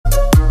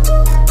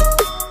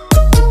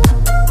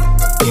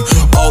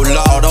Oh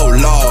Lord, oh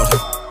Lord.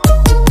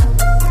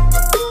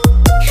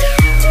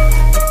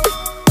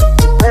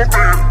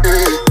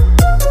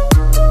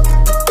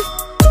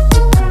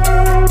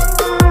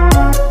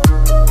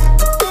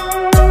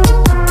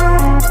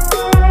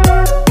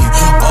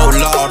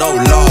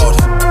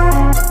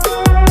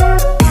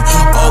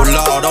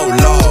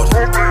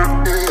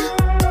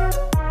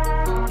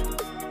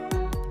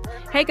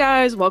 Hey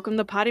guys, welcome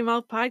to Potty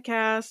Mouth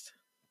Podcast.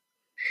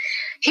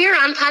 Here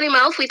on Potty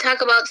Mouth, we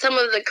talk about some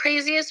of the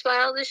craziest,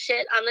 wildest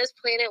shit on this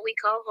planet we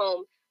call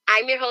home.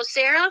 I'm your host,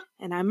 Sarah.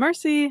 And I'm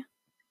Mercy.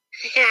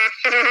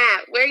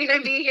 We're going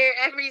to be here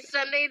every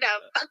Sunday to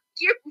fuck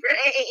your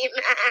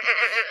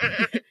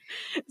brain.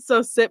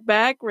 So sit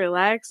back,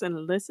 relax,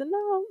 and listen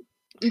up.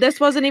 This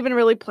wasn't even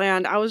really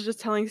planned. I was just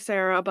telling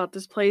Sarah about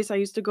this place I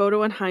used to go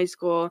to in high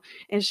school,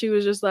 and she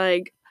was just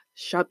like,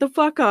 shut the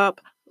fuck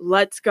up.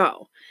 Let's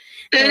go.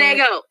 Let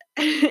go.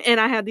 And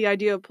I had the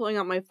idea of pulling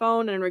out my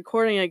phone and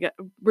recording it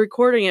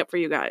for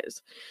you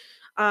guys.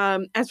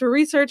 As for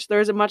research,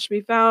 there isn't much to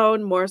be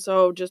found, more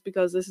so just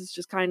because this is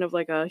just kind of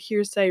like a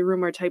hearsay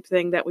rumor type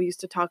thing that we used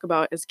to talk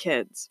about as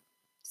kids.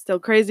 Still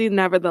crazy,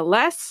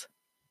 nevertheless.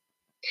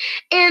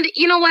 And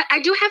you know what? I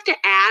do have to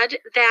add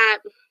that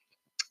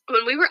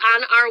when we were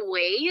on our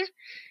way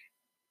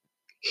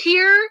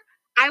here,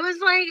 I was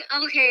like,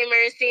 okay,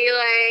 Mercy,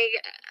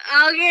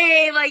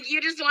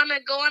 you just want to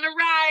go on a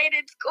ride.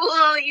 It's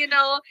cool, you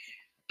know.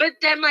 But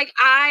then,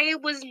 I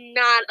was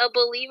not a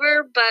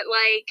believer, but,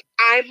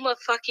 I'm a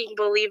fucking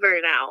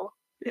believer now.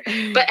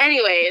 But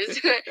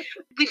anyways,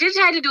 we did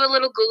try to do a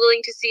little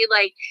Googling to see,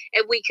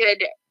 if we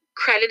could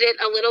credit it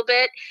a little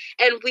bit.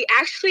 And we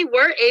actually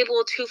were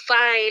able to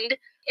find,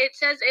 it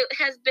says it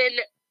has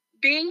been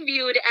being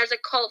viewed as a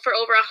cult for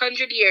over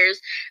 100 years.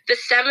 The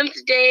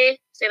Seventh-day,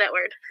 say that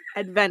word.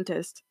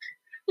 Adventist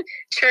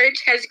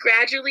Church has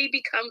gradually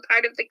become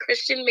part of the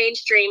Christian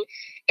mainstream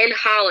in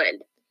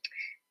Holland.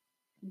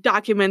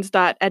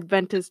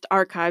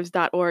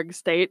 Documents.adventistarchives.org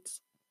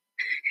states.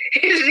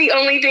 Is the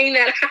only thing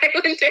that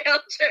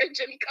Highlandale Church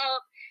and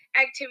cult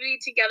activity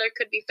together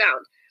could be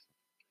found.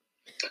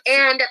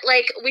 And,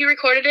 we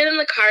recorded it in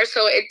the car,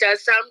 so it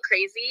does sound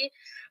crazy.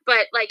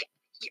 But,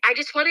 I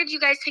just wanted you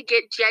guys to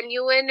get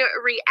genuine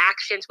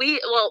reactions.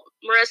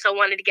 Marissa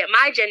wanted to get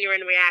my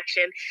genuine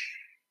reaction.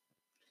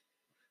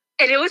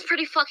 And it was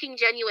pretty fucking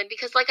genuine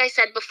because, like I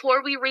said,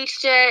 before we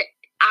reached it,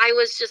 I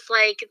was just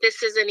like,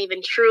 this isn't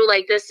even true.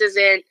 This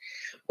isn't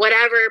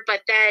whatever.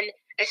 But then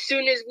as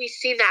soon as we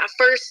see that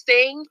first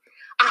thing,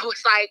 I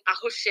was like,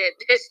 oh, shit,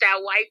 this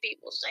that white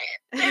people shit.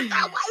 This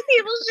that white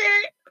people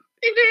shit.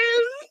 It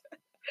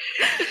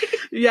is.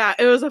 Yeah,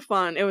 it was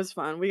fun.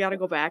 We got to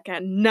go back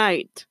at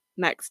night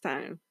next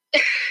time.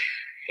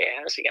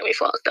 Yeah, she got me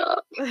fucked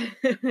up.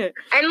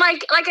 And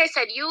like I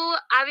said,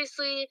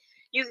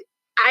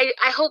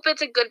 I hope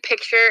it's a good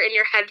picture in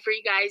your head for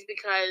you guys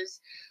because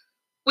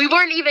we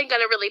weren't even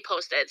going to really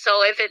post it.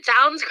 So if it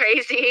sounds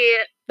crazy...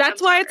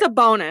 That's why it's a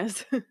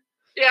bonus.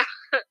 Yeah.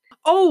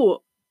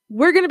 Oh,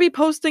 we're going to be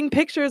posting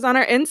pictures on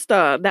our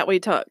Insta that we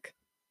took.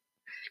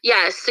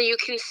 Yes, so you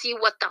can see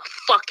what the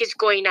fuck is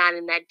going on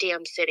in that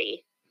damn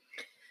city.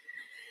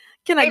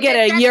 Can I get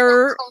a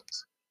year...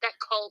 That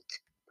cult.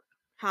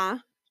 Huh?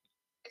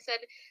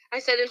 I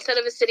said instead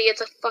of a city,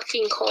 it's a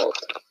fucking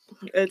cult.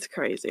 It's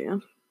crazy.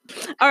 All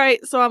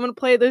right, so I'm going to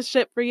play this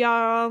shit for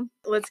y'all.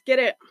 Let's get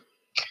it.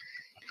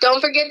 Don't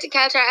forget to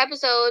catch our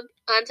episode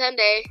on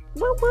Sunday.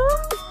 Woo woo.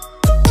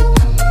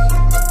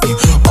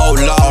 Oh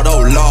Lord,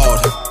 oh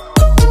Lord.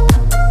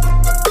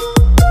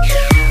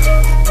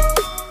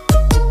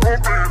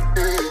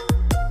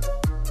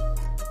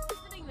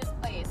 Visiting this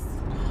place.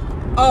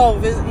 Oh,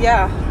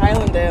 yeah,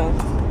 Highlandale.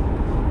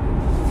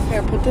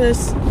 Here, put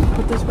this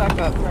back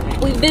up for me.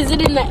 We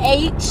visited the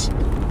H.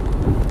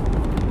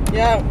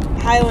 Yeah,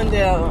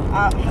 Highlandale.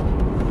 I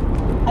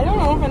don't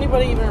know if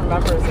anybody even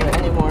remembers it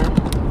anymore.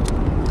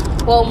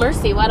 Well,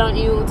 Mercy, why don't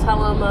you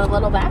tell them a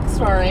little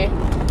backstory?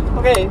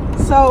 Okay,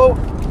 so...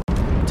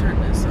 Turn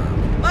this up.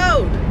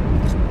 Load!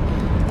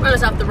 Run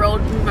us off the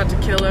road. You're about to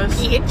kill us.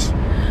 Bitch.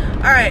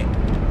 Alright.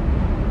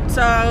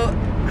 So,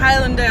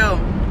 Highlandale.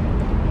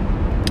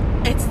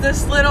 It's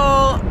this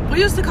little... We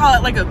used to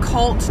call it a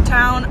cult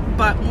town,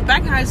 but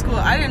back in high school,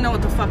 I didn't know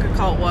what the fuck a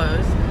cult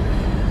was.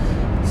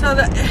 So,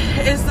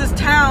 it's this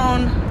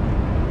town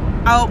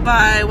out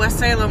by West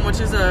Salem, which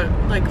is a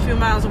few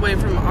miles away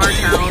from our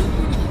town.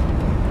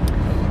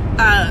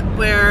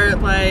 Where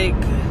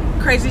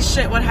crazy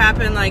shit would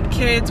happen.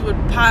 Kids would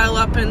pile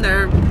up in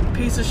their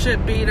piece of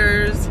shit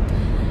beaters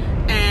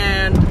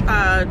and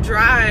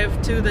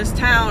drive to this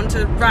town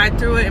to ride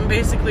through it and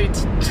basically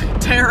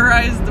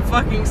terrorize the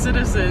fucking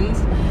citizens,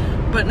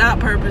 but not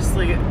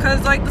purposely. Because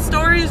the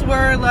stories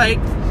were okay,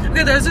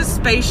 there's this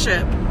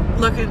spaceship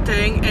looking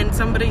thing in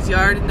somebody's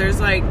yard, and there's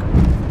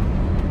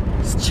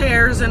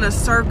chairs in a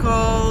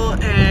circle,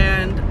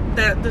 and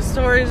that the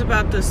stories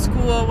about the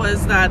school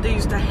was that they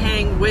used to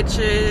hang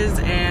witches,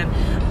 and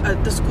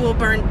the school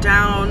burned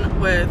down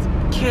with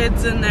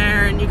kids in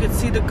there, and you could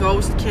see the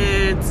ghost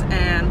kids,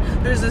 and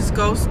there's this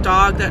ghost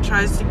dog that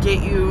tries to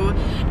get you.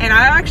 And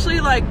I actually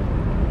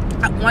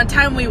one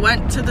time we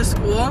went to the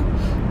school,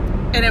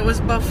 and it was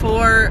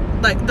before,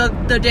 like,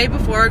 the day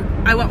before.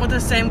 I went with the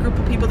same group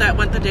of people that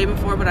went the day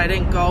before, but I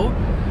didn't go.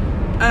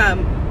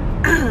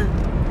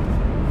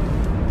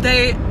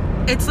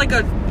 It's like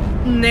a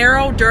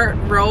narrow dirt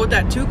road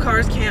that 2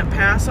 cars can't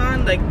pass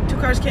on. Like, 2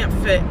 cars can't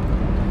fit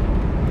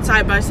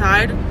side by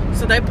side.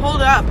 So they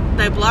pulled up,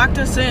 they blocked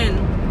us in.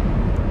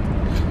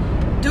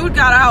 Dude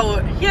got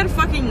out. He had a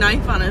fucking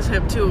knife on his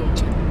hip too.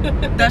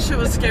 That shit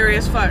was scary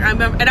as fuck. I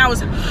remember, and I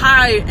was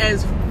high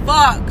as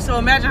fuck. So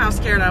imagine how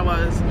scared I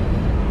was.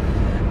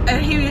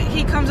 And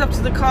he comes up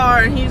to the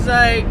car and he's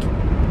like,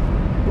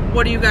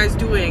 "What are you guys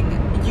doing?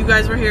 You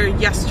guys were here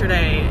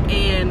yesterday."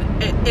 And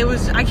it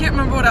was, I can't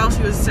remember what else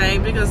he was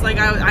saying, because like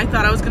I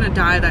thought I was gonna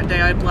die that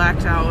day. I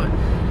blacked out.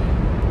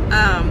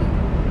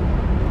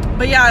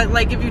 But yeah,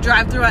 like if you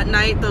drive through at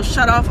night, they'll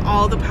shut off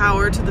all the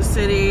power to the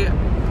city,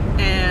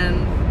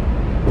 and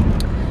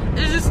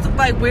it's just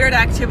like weird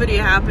activity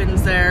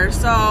happens there.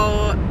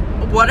 So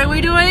what are we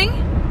doing?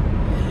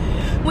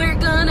 We're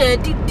gonna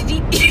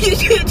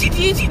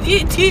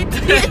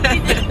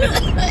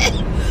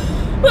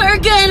we're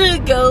gonna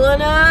go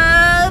on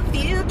a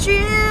field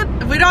trip.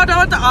 We don't know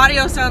what the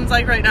audio sounds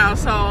like right now,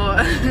 so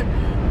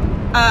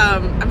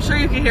I'm sure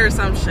you can hear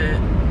some shit,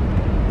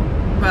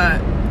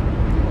 but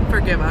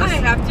forgive us. I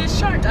have to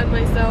shart on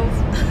myself.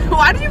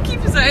 Why do you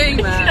keep saying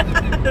that?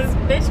 This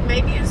bitch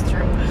maybe is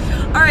true.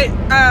 All right,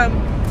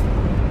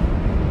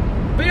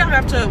 we don't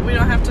have to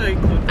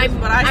include this,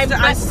 but I'm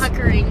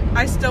puckering.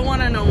 I still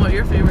want to know what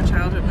your favorite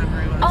childhood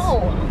memory was.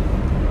 Oh,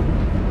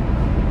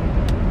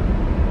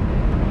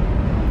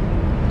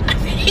 I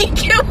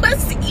think it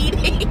was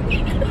eating,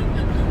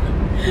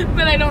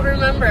 but I don't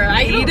remember.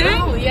 Eating?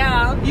 Don't know.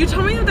 Yeah. You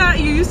told me that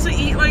you used to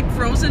eat like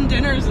frozen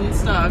dinners and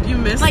stuff. You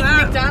miss Like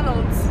that?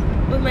 McDonald's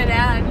with my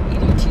dad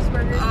eating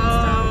cheeseburgers and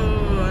stuff.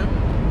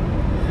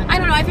 I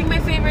don't know. I think my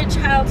favorite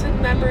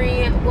childhood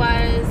memory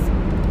was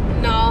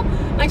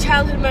my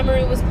childhood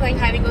memory was playing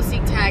hide and go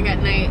seek tag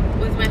at night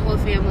with my whole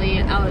family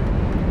out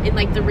in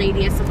like the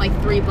radius of like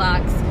 3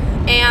 blocks,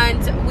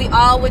 and we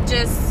all would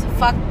just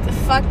fuck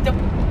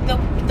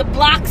the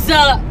blocks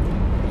up.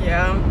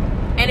 Yeah.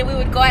 And we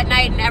would go at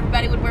night and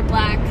everybody would wear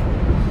black.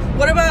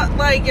 What about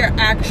like your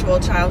actual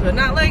childhood?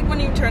 Not like when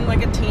you turned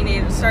like a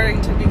teenager,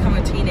 starting to become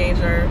a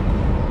teenager.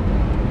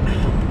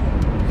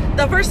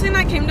 The first thing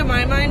that came to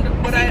my mind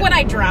When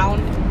I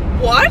drowned.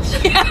 What?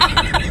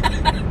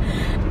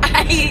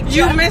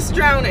 You drowned. missed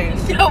drowning.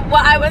 Well,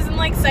 I was in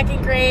like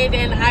 2nd grade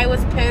and I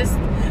was pissed.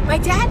 My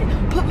dad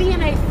put me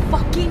in a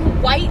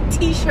fucking white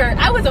t-shirt.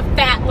 I was a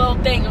fat little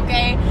thing,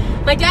 okay?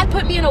 My dad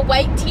put me in a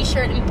white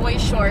t-shirt and boy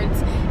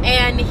shorts,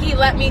 and he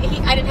let me,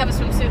 I didn't have a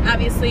swimsuit,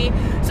 obviously,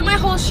 so my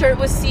whole shirt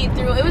was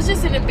see-through. It was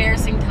just an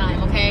embarrassing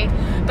time, okay?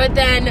 But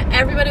then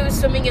everybody was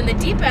swimming in the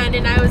deep end,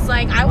 and I was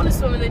like, I want to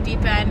swim in the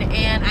deep end,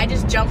 and I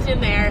just jumped in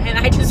there, and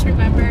I just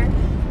remember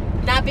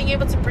not being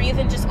able to breathe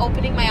and just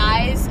opening my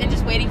eyes and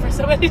just waiting for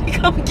somebody to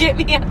come get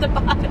me at the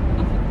bottom.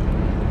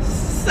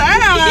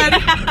 Sad.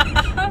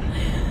 Yeah.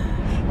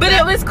 But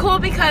it was cool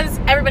because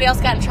everybody else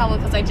got in trouble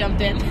because I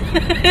jumped in.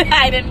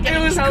 I didn't get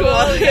in trouble.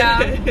 Cool. Yeah.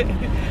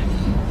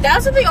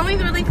 Those are the only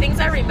really things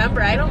I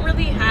remember. I didn't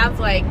really have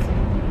like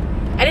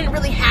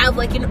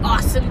an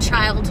awesome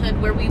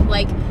childhood where we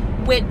like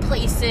went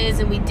places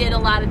and we did a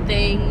lot of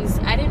things.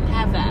 I didn't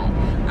have that.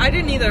 I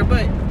didn't either,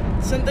 but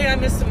something I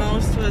missed the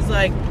most was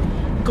like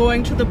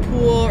going to the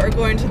pool or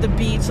going to the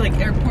beach, like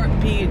Airport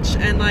Beach,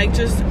 and like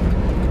just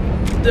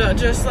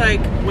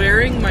like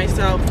wearing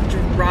myself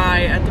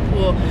dry at the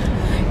pool.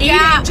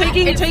 Yeah,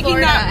 taking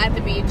Florida, that at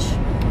the beach.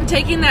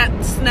 Taking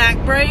that snack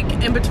break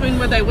in between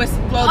where they blow the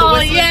whistle. Oh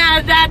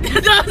yeah,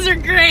 those are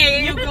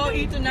great. You go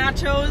eat the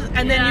nachos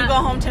and then you go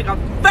home, take a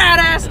fat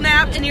ass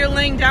nap, and you're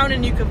laying down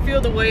and you can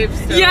feel the waves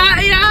still.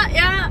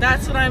 Yeah.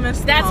 That's what I miss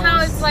the That's most.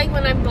 how it's like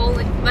when I'm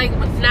bowling. Like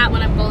not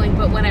when I'm bowling,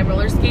 but when I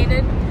roller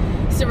skated.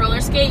 So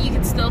roller skate, you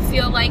can still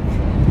feel like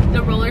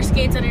the roller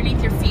skates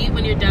underneath your feet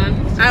when you're done.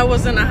 I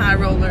wasn't a high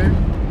roller,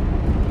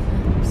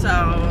 so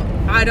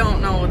I don't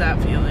know that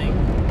feeling.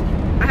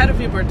 I had a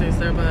few birthdays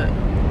there, but...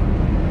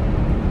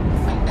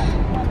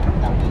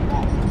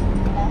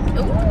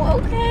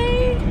 Ooh,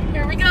 okay.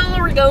 Here we go.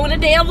 We're going to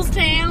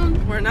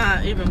Devilstown. We're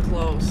not even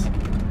close.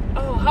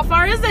 Oh, how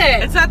far is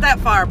it? It's not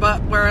that far,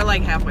 but we're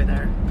like halfway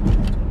there.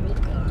 Oh,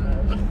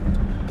 God.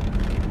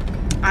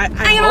 I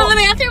gotta go to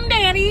the bathroom,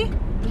 Daddy.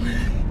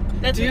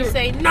 That's what you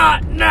say.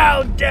 Not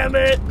now, damn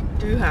it.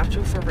 Do you have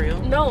to, for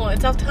real? No,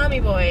 it's off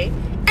Tommy Boy.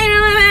 I gotta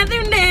go to the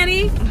bathroom,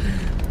 Daddy.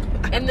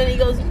 And then he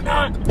goes,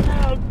 not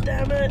now,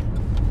 damn it.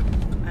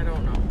 I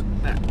don't know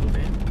that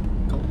movie.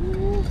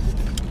 Ooh.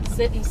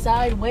 Sitting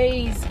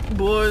sideways.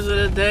 Boys of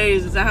the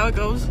days. Is that how it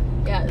goes?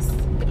 Yes.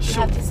 But you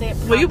have to say it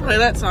proper. Will you play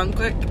that song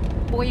quick?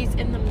 Boys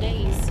in them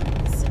days.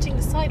 Sitting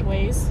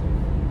sideways.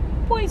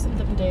 Boys in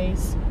them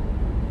days.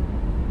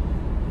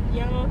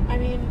 Yeah, I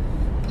mean...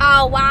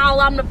 Oh, wow,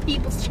 I'm the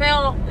people's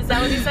child. Is that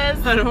what he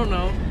says? I don't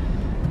know.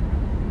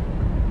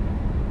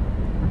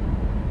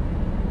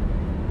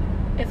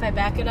 If I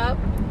back it up.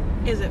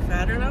 Is it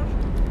fat enough?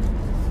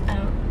 I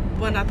don't...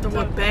 Well, not the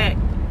one back.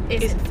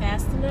 Is it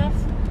fast enough?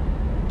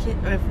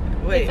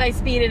 Wait. If I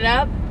speed it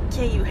up?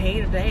 Can't you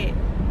hate it?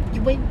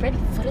 You ain't ready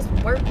for this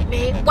work,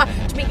 man.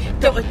 Watch me.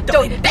 Do it.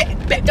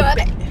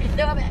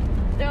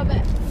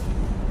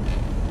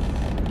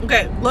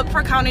 Okay, look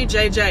for County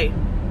JJ.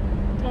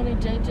 County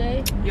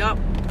JJ? Yup.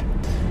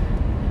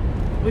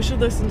 We should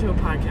listen to a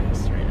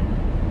podcast right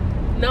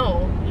now.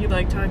 No. You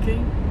like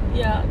talking?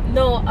 Yeah.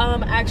 No,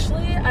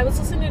 actually, I was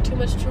listening to too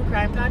much true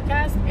crime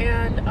podcast,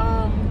 and,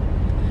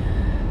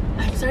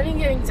 I'm starting to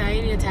get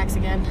anxiety attacks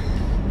again.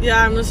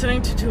 Yeah, I'm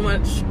listening to too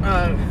much,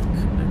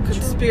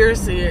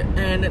 conspiracy,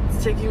 and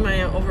it's taking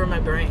over my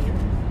brain.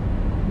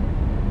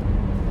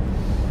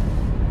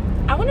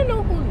 I want to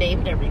know who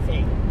named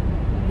everything.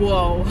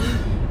 Whoa.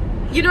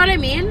 You know what I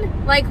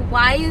mean? Like,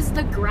 why is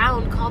the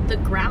ground called the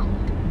ground?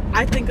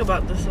 I think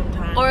about this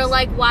sometimes. Or,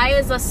 like, why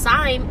is a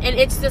sign, and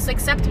it's just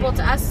acceptable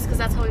to us because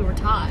that's how we were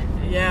taught.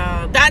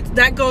 Yeah,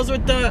 that goes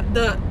with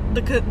the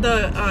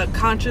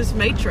conscious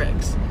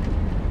matrix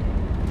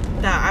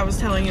that I was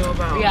telling you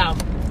about. Yeah.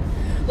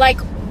 Like,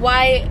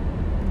 why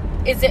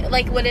is it,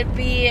 like, would it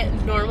be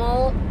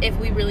normal if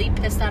we really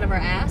pissed out of our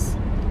ass?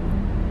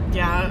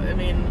 Yeah, I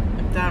mean,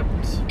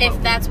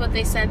 if that's what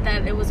they said,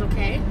 that it was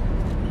okay?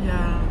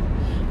 Yeah.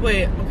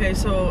 Wait, okay,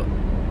 so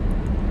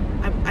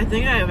I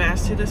think I have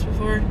asked you this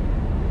before.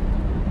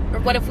 Or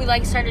what if we,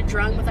 like, started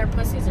drawing with our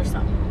pussies or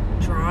something?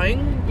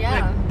 Drawing?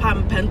 Yeah. Like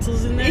popping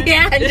pencils in there?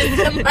 Yeah, and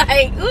just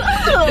like,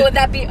 ooh, would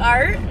that be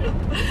art?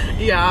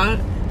 Yeah.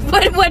 How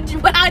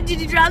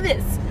did you draw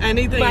this?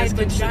 Anything My is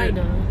considered.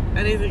 vagina.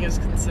 Anything is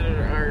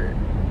considered art.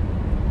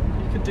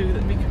 You could do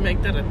that. We could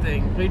make that a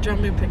thing. Will you draw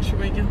me a picture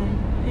when you get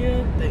home?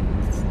 Yeah.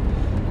 Thanks.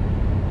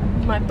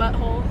 My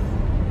butthole.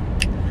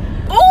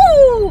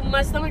 Ooh,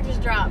 my stomach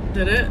just dropped.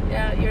 Did it?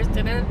 Yeah, yours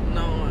didn't?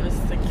 No, I was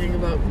thinking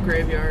about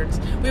graveyards.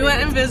 We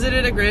went and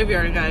visited a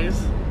graveyard,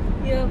 guys.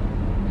 Yeah.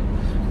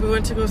 We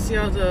went to go see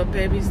all the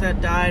babies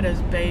that died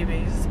as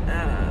babies.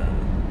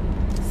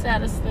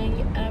 Saddest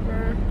thing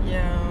ever.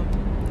 Yeah.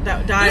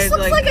 That died. This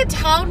looks like a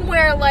town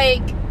where,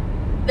 like,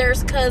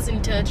 there's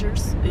cousin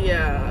touchers.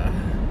 Yeah.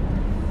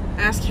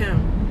 Ask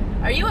him.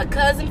 Are you a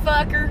cousin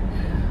fucker?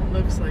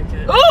 Looks like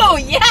it. Oh,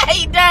 yeah,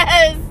 he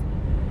does.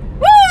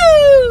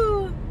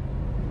 Woo!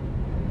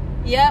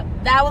 Yep,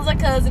 that was a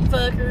cousin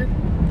fucker.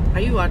 Are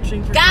you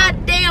watching for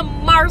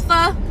Goddamn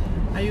Martha.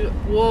 Are you?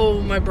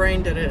 Whoa, my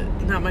brain did it.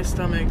 Not my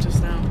stomach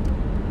just now.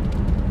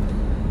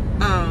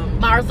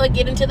 Martha,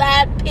 get into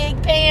that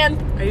pig pan.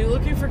 Are you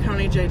looking for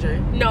County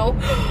JJ? No.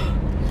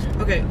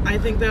 Okay, I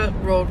think the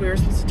road we were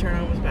supposed to turn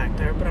on was back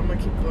there, but I'm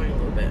gonna keep going a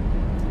little bit.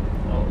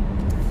 Oh.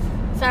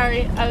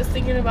 Sorry, I was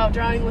thinking about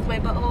drawing with my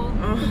butthole.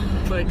 Oh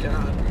my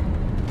god.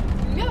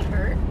 You got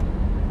hurt.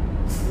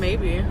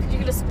 Maybe. Could you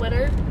get a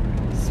splitter?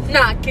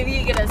 Nah, can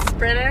you get a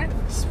sprinter?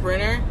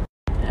 Sprinter?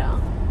 Yeah.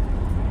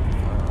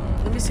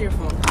 Let me see your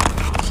phone.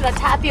 Should I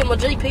type in my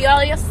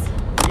GPS?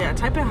 Yeah,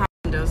 type in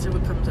Highlandale, see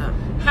what comes up.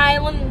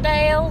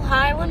 Highlandale.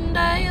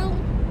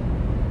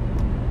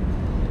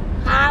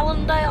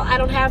 I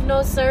don't have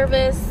no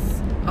service.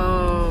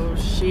 Oh,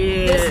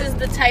 shit. This is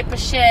the type of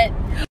shit.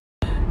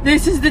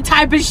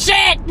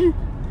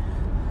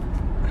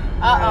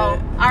 Uh-oh.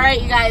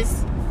 Alright, you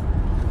guys.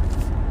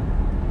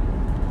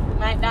 We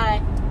might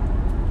die.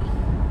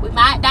 We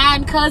might die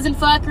in cousin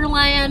fucker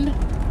land.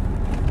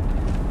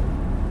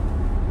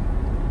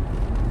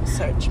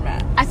 Search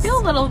map. I feel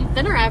a little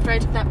thinner after I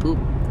took that poop.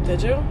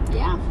 Did you?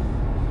 Yeah.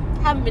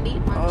 Haven't been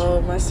eating much.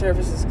 Oh, my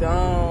service is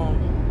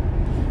gone.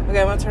 Okay,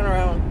 I'm gonna turn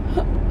around.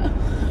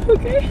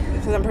 Okay.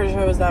 Because I'm pretty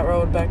sure it was that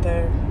road back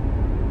there.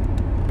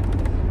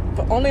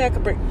 But only I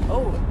could bring.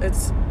 Oh,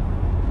 it's.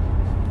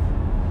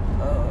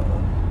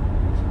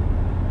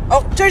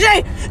 Oh,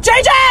 JJ!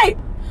 JJ!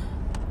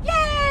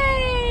 Yay!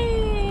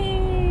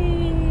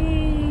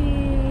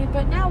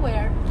 But now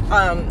where?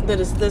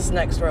 This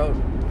next road.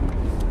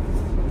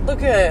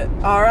 Look at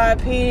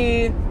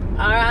R.I.P.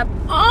 Alright.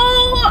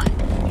 Oh!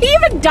 He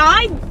even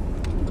died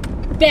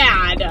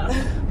bad.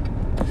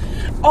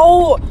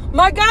 Oh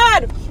my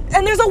god!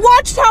 And there's a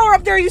watchtower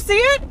up there, you see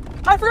it?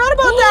 I forgot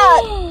about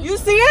that! You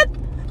see it?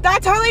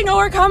 That's how they know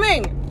we're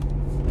coming.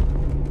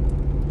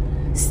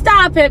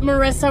 Stop it,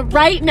 Marissa,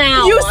 right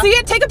now. You see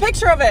it? Take a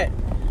picture of it.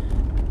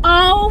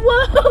 Oh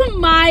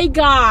my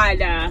god.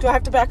 Do I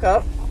have to back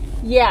up?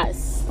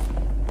 Yes.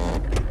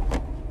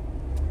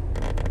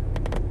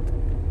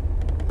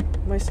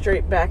 My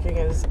straight backing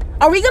is...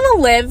 Are we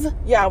gonna live?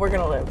 Yeah, we're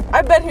gonna live.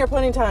 I've been here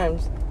plenty of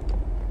times.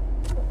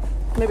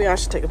 Maybe I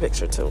should take a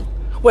picture too.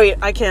 Wait,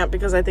 I can't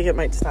because I think it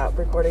might stop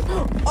recording.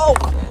 Oh!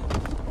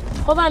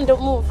 Hold on,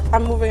 don't move.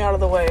 I'm moving out of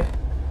the way.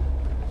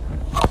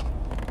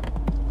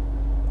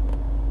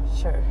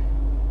 Sure.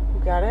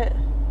 You got it?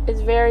 It's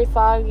very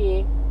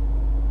foggy.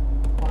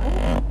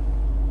 What?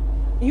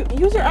 You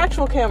use your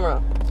actual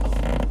camera.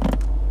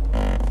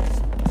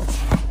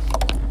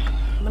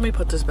 Let me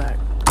put this back.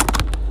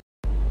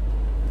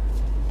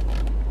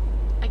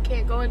 I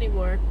can't go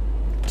anymore.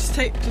 That's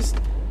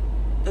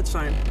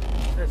fine.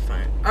 That's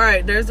fine.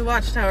 Alright, there's the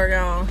watchtower,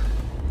 y'all.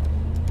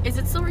 Is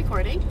it still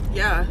recording?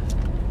 Yeah.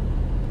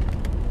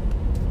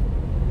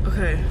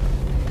 Okay.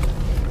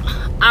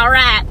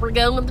 Alright, we're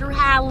going through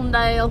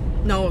Hallandale.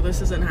 No,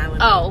 this isn't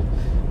Highland. Oh.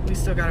 We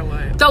still gotta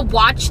wait. The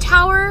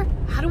watchtower?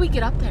 How do we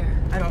get up there?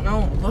 I don't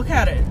know. Look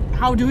at it.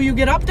 How do you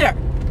get up there?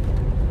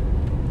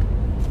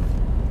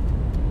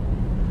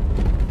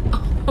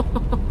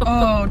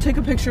 Oh, take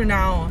a picture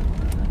now.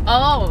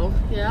 Oh,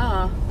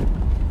 yeah.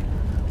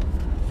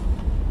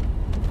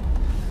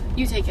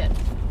 You take it.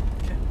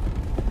 Okay.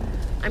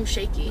 I'm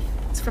shaky.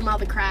 It's from all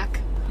the crack.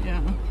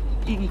 Yeah.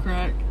 Eating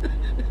crack.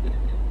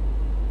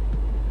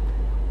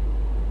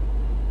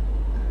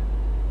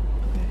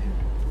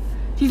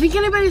 Do you think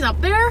anybody's up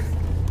there?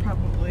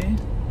 Probably.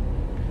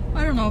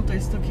 I don't know if they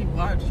still keep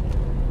watch.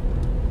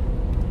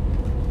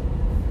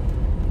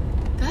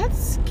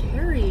 That's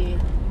scary.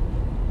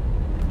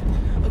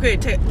 Okay,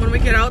 when we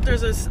get out,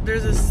 there's a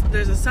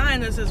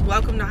sign that says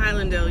 "Welcome to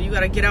Highlandale." You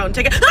gotta get out and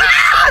take it.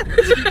 Ah!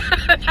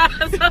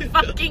 That's a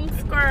fucking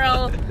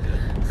squirrel.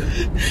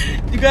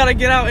 You gotta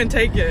get out and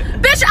take it.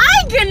 Bitch,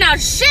 I ain't getting out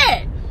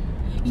shit.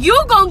 You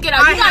gon' get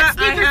out. You got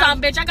sneakers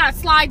on, bitch. I got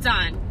slides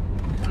on.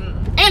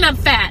 And I'm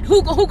fat.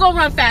 Who gonna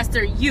run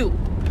faster? You.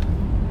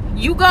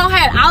 You go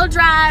ahead. I'll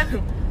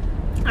drive.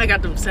 I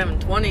got them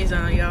 720s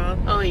on, y'all.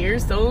 Oh, you're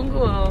so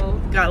cool.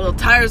 Got little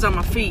tires on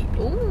my feet.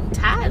 Ooh,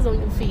 ties on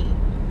your feet.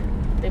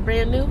 They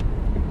brand new?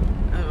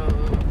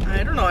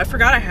 I don't know. I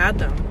forgot I had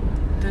them.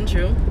 Didn't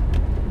you?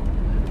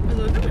 I was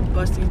like, let me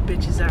bust these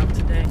bitches out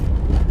today.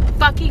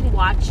 Fucking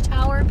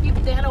watchtower.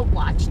 People, they had a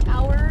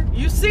watchtower.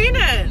 You seen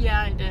it?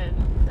 Yeah, I did.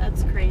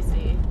 That's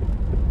crazy.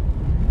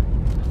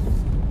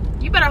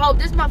 You better hope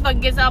this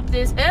motherfucker gets up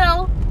this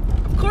hill.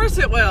 Of course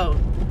it will.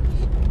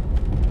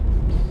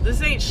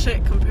 This ain't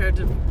shit compared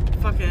to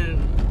fucking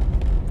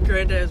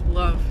Granddad's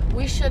Bluff.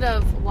 We should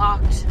have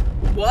walked.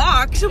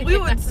 Walked? We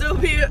would still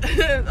be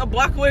a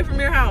block away from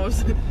your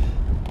house.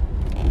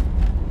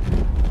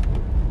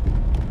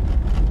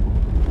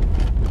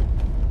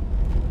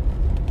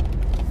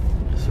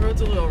 This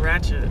road's a little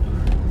ratchet.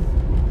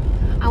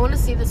 I want to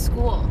see the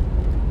school.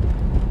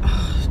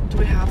 Do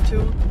we have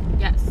to?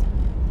 Yes.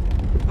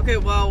 Okay,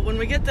 well, when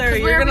we get there,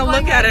 'Cause where you're are we gonna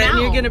going look at right it and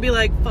now? you're gonna be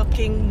like,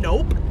 fucking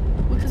nope.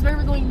 Because where are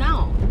we going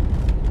now?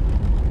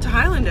 To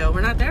Highlandale.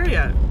 We're not there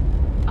yet.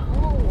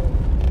 Oh.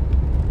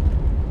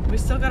 We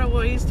still got a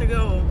ways to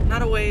go.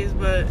 Not a ways,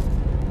 but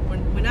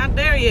we're not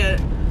there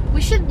yet.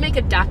 We should make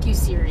a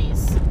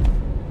docu-series.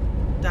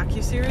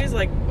 Docu-series?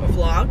 Like a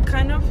vlog,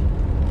 kind of?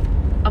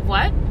 Of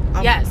what?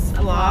 A Yes.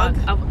 vlog?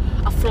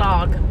 A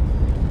vlog.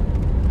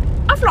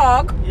 A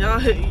vlog.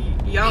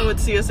 Y'all would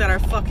see us at our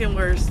fucking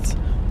worst.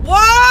 Whoa!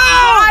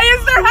 Why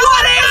is there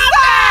What is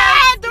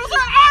that? helicopters? Those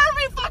are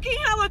Army fucking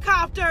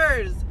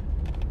helicopters!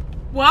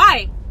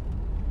 Why?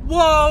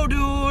 Whoa,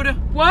 dude.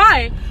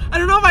 Why? I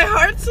don't know, my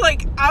heart's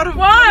like out of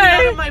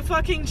my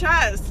fucking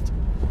chest.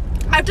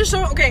 I have to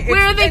show, okay.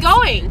 Where are they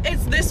going?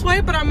 It's this way,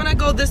 but I'm gonna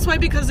go this way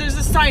because there's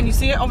a sign. You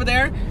see it over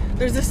there?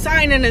 There's a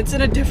sign and it's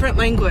in a different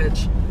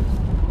language.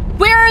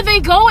 Where are they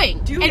going?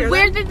 Do you and hear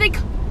where them? did they go?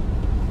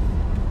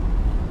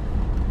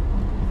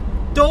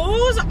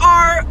 Those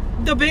are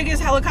the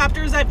biggest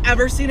helicopters I've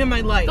ever seen in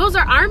my life. Those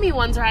are army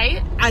ones,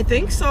 right? I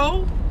think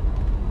so.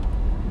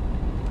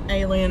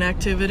 Alien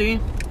activity.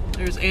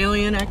 There's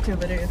alien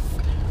activity.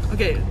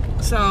 Okay,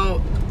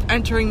 so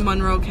entering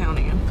Monroe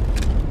County.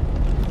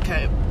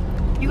 Okay.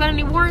 You got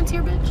any warrants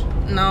here,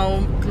 bitch?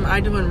 No, I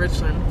do in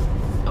Richland.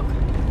 Okay.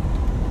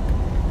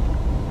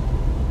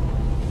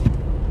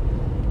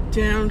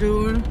 Damn,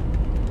 dude.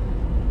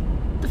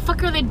 The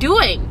fuck are they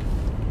doing?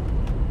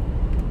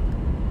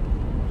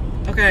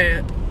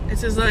 Okay, it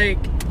says like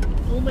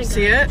Oh my god.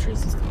 See it?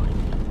 Patrice is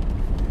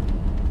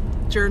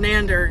calling.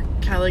 Jernander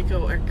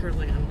Calico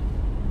Eckerland.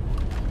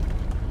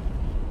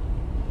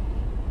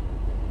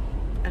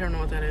 I don't know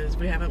what that is.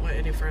 We haven't went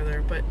any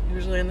further, but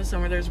usually in the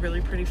summer there's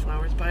really pretty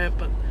flowers by it.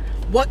 But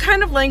what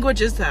kind of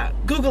language is that?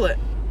 Google it.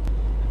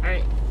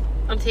 Alright.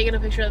 I'm taking a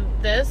picture of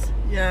this.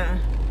 Yeah.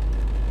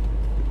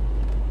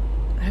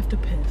 I have to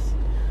piss.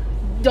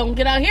 Don't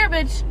get out here,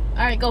 bitch.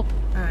 Alright, go.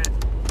 Alright.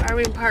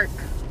 Irving Park.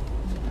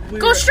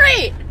 Go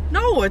straight!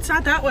 No, it's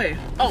not that way.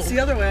 Oh. It's the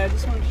other way. I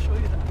just wanted to show you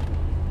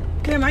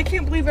that. Kim, I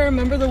can't believe I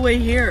remember the way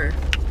here.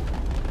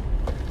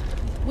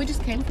 We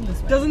just came from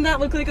this way. Doesn't that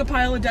look like a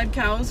pile of dead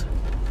cows?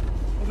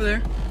 Over there?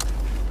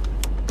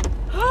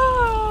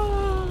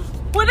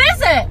 What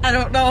is it? I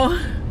don't know.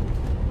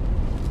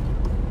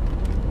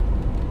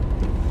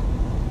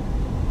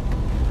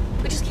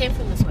 We just came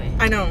from this way.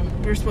 I know.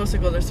 We're supposed to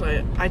go this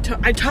way. I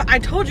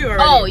told you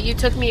already. Oh, you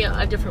took me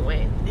a different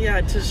way.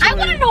 Yeah, to show I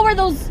want to you. know where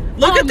those...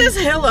 Look at this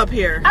hill up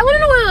here. I want to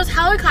know where those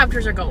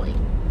helicopters are going.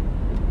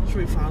 Should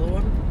we follow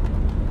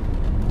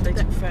them? They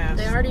too fast.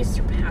 They already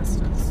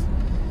surpassed us.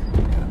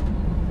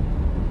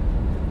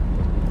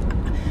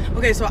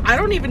 Okay, so I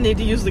don't even need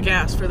to use the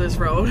gas for this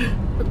road.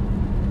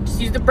 Just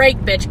use the brake,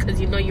 bitch, because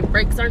you know your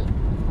brakes aren't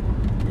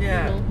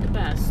Yeah, the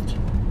best.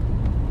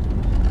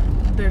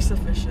 they're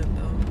sufficient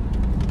though.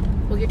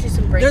 We'll get you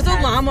some brake There's a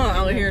pads. llama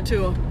out here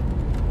too.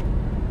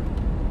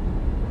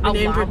 We A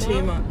named her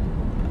llama?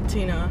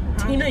 Tina.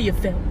 Huh? Tina, you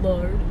fat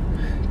lord.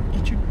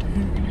 Get your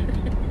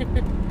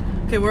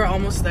Okay, we're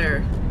almost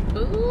there.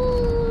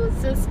 Ooh,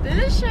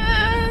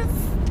 Suspicious.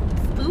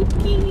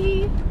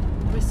 Spooky.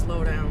 Let me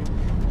slow down.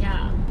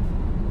 Yeah.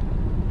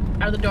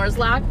 Are the doors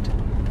locked?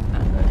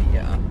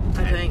 Yeah,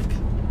 I think.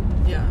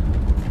 Yeah.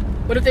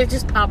 What if they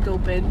just popped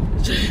open?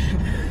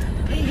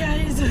 Hey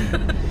guys,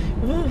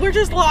 we're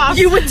just lost.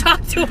 You would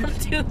talk to them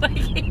too, like,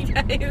 hey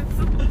guys.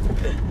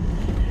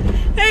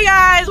 Hey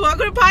guys,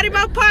 welcome to Potty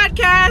Mouth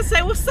Podcast.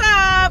 Say what's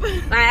up.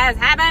 What's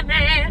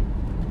happening?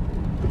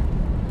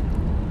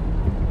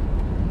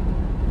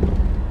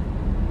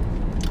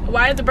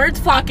 Why are the birds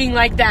flocking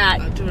like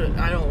that? Dude,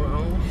 I don't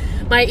know.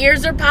 My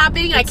ears are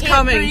popping. It's I can't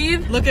coming.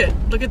 breathe. Look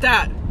at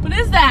that. What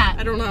is that?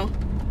 I don't know.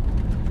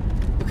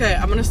 Okay,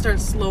 I'm gonna start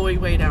slowing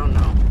way down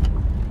now.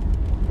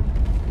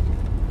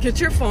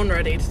 Get your phone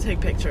ready to take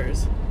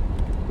pictures.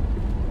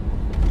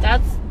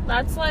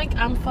 That's like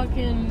I'm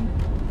fucking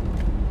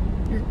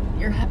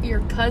your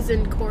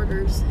cousin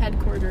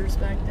headquarters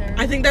back there.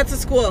 I think that's a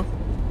school.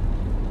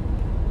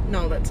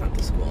 No, that's not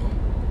the school.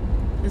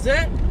 Is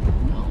it?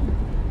 No.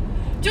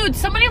 Dude,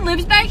 somebody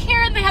lives back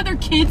here and they have their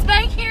kids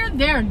back here.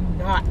 They're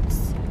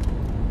nuts.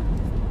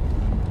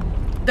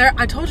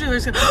 I told you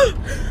there's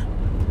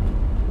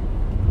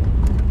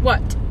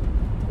What?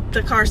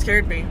 The car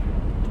scared me.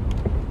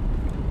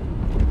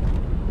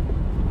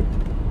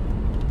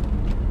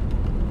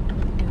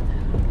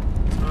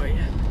 Oh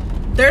yeah.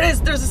 There it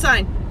is. There's a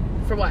sign.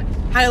 For what?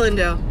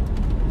 Highlandale.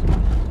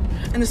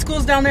 And the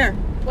school's down there.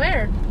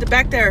 Where?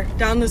 Back there,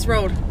 down this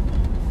road.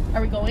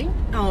 Are we going?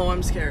 Oh,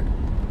 I'm scared.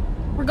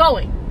 We're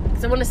going.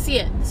 Because I want to see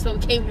it. That's what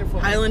we came here for.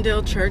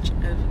 Highlandale Church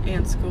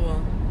and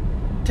School.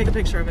 Take a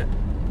picture of it.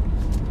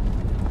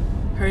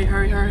 Hurry,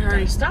 hurry, hurry,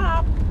 hurry.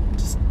 Stop.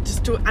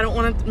 Just do it. I don't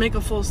want to make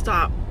a full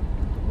stop.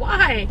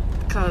 Why?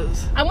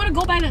 Because. I want to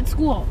go by that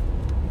school.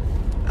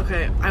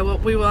 Okay,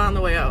 we will on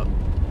the way out.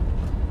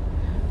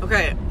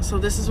 Okay, so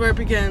this is where it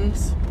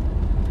begins.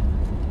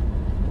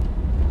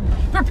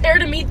 Prepare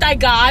to meet thy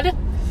God.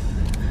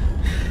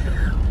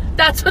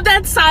 That's what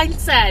that sign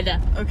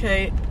said.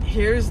 Okay,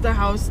 here's the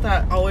house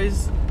that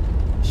always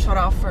shut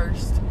off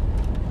first.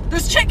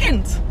 There's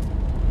chickens.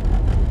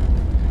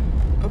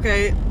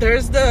 Okay,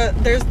 there's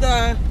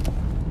the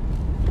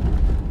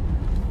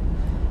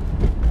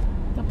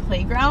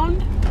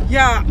Playground?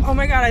 yeah. Oh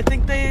my god, I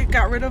think they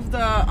got rid of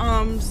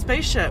the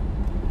spaceship.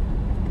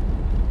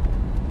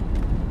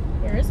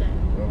 Where is it?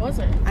 Where was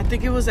it? I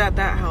think it was at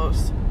that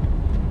house.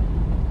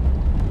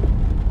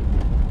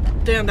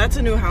 Damn, that's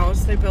a new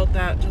house. They built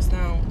that just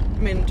now. I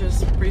mean,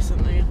 just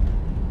recently.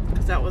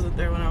 Because that wasn't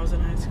there when I was in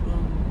high school.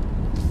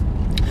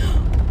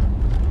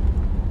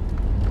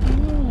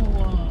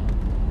 Ooh.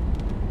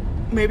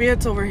 Maybe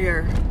it's over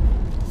here.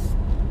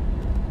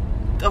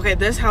 Okay,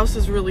 this house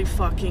is really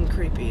fucking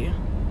creepy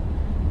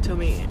to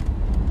me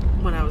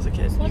when I was a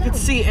kid. Slow You could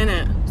down. see in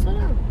it. Slow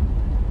down.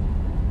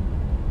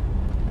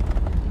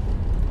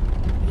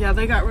 Yeah,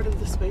 they got rid of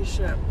the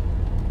spaceship.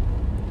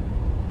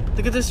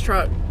 Look at this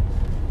truck.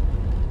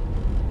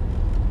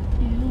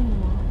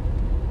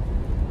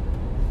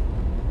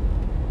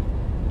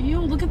 Ew,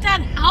 look at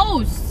that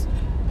house.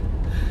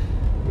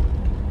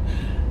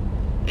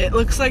 It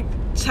looks like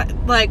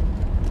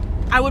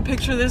I would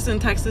picture this in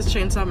Texas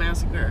Chainsaw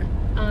Massacre.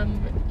 Yeah.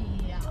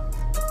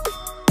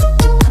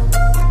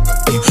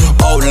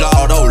 Oh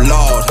Lord, oh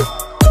Lord.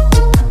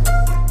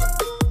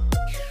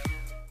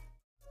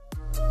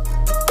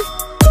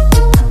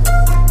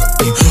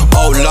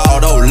 Oh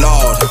Lord, oh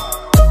Lord.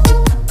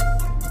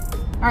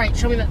 Alright,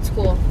 show me that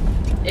school.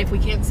 If we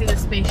can't see the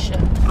spaceship.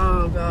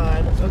 Oh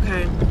god.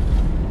 Okay.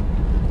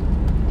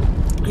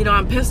 You know,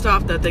 I'm pissed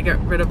off that they got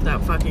rid of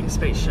that fucking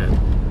spaceship.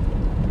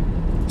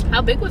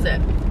 How big was it?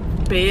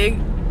 Big.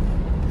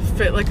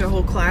 Fit like a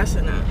whole class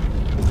in it.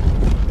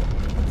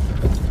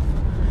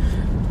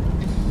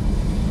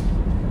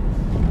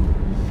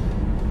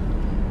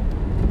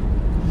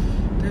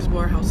 There's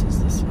more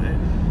houses this way.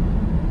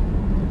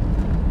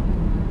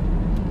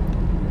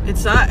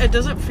 It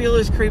doesn't feel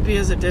as creepy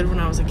as it did when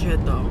I was a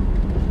kid though.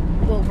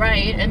 Well,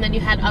 right. And then you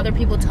had other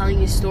people telling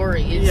you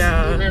stories.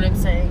 Yeah. You know what I'm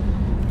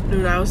saying?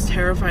 Dude, I was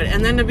terrified.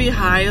 And then to be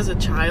high as a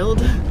child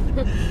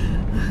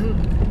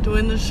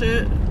doing this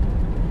shit.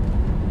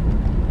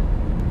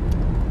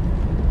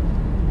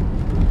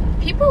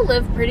 People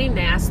live pretty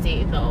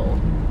nasty, though.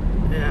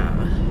 Yeah.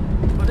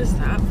 What is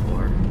that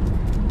for?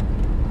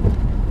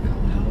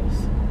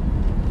 House.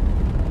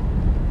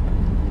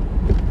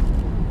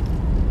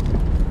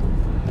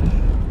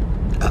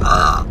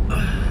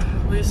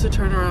 We used to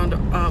turn around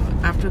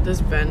after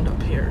this bend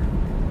up here.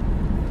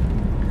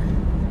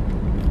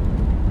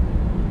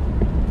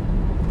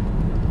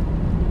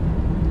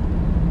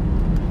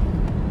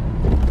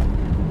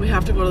 We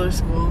have to go to the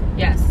school.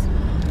 Yes.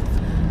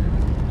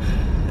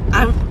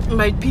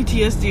 My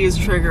PTSD is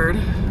triggered,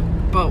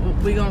 but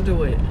we gonna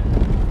do it.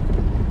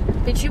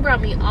 But you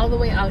brought me all the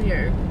way out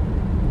here.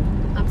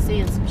 I'm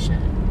seeing some shit.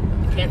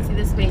 You can't see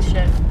the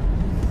spaceship.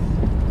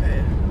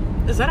 Okay.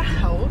 Is that a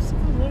house?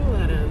 How little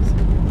that is.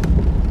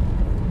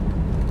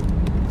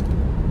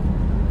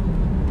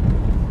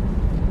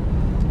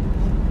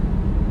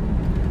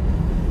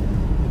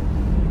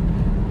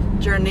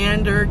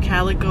 Jernander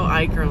Calico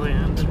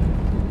Ikerland.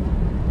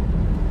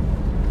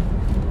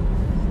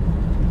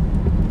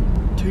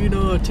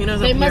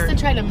 Tina's They up must here. have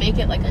tried to make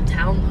it like a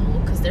town though,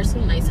 because there's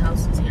some nice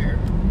houses here.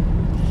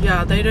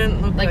 Yeah, they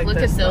didn't look like Look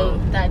this, at though.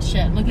 that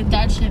shit. Look at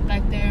that shit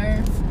back there.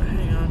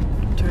 Hang on,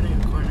 I'm turning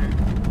a corner.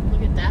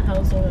 Look at that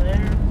house over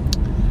there.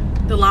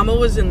 The llama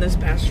was in this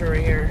pasture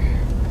right here.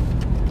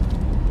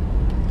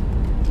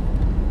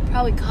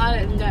 Probably caught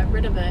it and got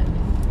rid of it.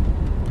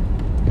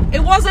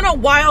 It wasn't a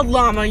wild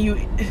llama,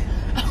 you...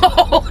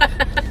 Oh.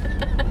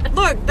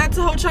 Look, that's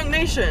the Ho Chunk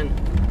Nation.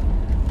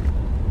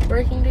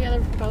 Working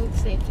together for public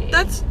safety.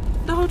 That's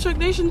the Ho Chunk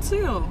Nation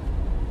seal.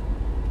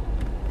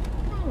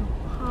 Oh,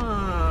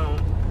 Oh.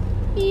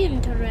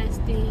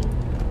 interesting.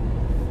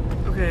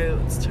 Okay,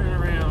 let's turn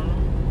around.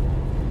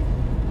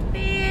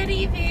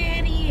 Very,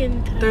 very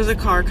interesting. There's a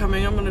car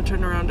coming. I'm gonna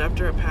turn around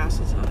after it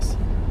passes us.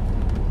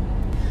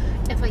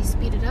 If I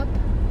speed it up,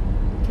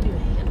 can you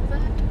handle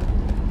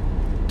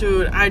that?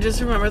 Dude, I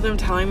just remember them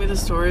telling me the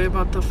story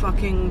about the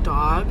fucking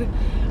dog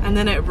and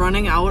then it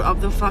running out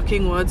of the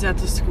fucking woods at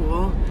the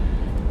school.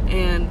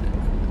 And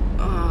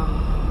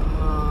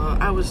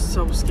I was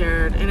so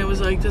scared. And it was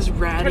like this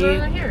ratty. Turn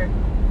right here.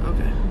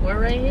 Okay. We're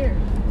right here.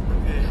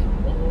 Okay.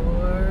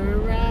 We're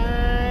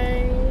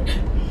right.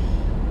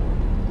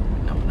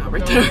 No, not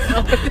right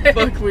No. there.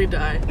 Fuck, we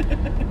die.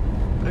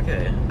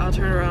 Okay, I'll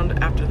turn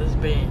around after this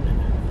bane.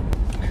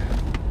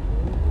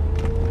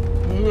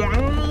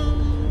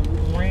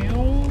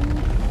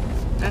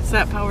 That's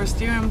that power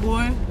steering,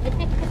 boy.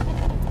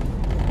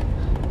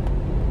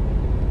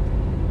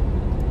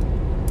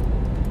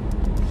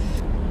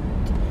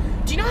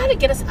 Do you know how to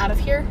get us out of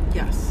here?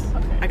 Yes.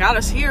 Okay. I got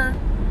us here.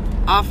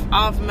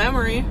 Off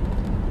memory.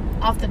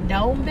 Off the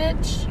dome,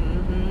 bitch?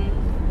 Mm-hmm.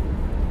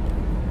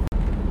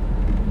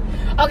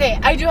 Okay,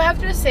 I do have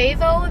to say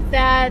though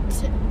that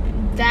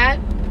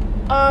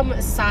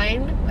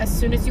sign as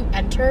soon as you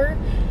enter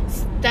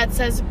that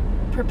says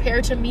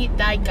prepare to meet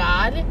thy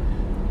God,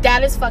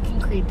 that is fucking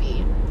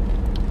creepy.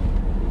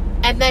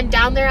 And then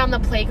down there on the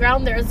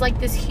playground there's like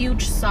this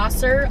huge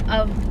saucer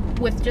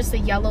with just a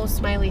yellow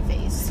smiley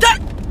face.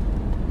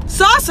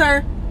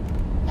 Saucer!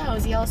 Yeah, it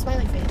was a yellow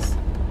smiley face.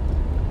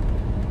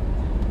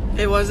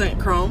 It wasn't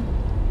chrome?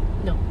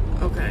 No.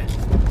 Okay.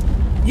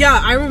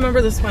 Yeah, I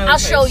remember the smiley I'll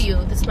face. show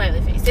you the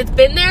smiley face. It's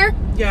been there.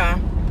 Yeah.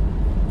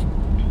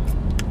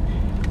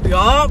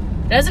 Yup.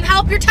 Doesn't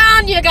help your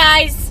town, you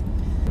guys.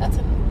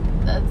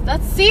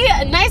 That's see,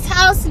 a nice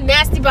house,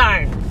 nasty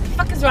barn. What the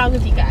fuck is wrong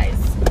with you guys?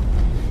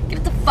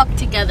 Get the fuck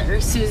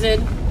together,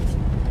 Susan.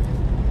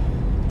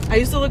 I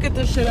used to look at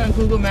this shit on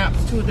Google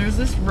Maps too. There's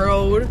this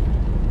road.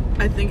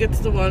 I think it's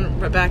the one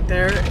right back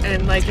there.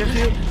 And like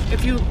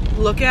if you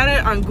look at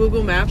it on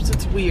Google Maps,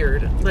 it's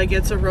weird. Like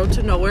it's a road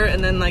to nowhere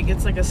and then like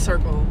it's like a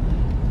circle.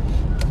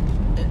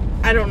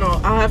 I don't know.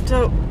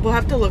 We'll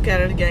have to look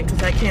at it again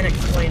because I can't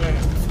explain it.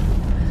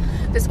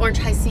 This orange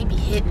high C be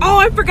hitting. Oh,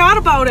 I forgot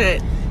about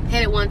it.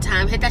 Hit it one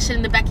time. Hit that shit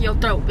in the back of your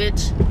throat,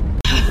 bitch.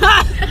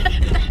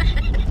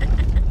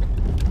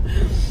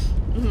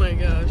 Oh my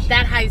gosh.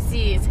 That high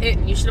C is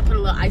hitting. You should have put a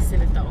little ice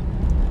in it though.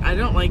 I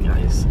don't like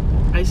ice.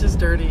 Ice is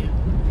dirty.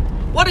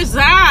 What is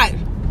that?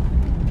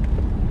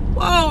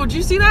 Whoa, did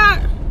you see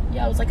that?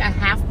 Yeah, it was like a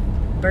half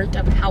burnt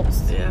up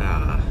house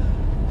Yeah.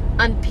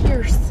 on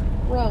Pierce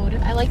Road.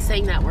 I like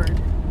saying that word.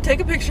 Take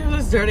a picture of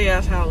this dirty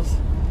ass house.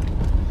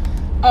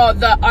 Oh,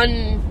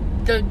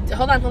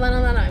 hold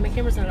on. My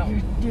camera's not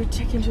on. You're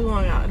taking too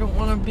long. I don't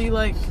want to be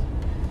like.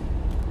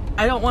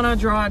 I don't want to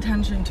draw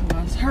attention to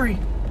us. Hurry.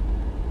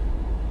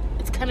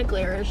 It's kind of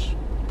glarish.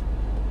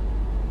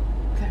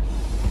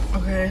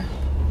 Okay.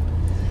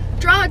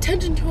 Draw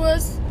attention to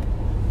us.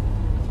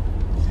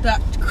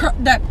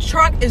 That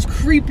truck is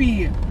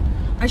creepy.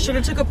 I should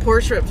have took a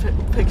portrait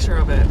picture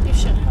of it, You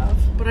should have.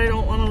 but I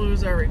don't want to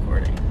lose our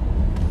recording.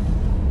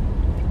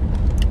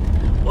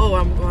 Whoa,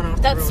 I'm going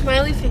off That the road.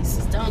 smiley face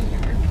is down here.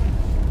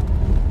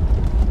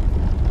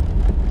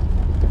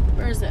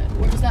 Where is it?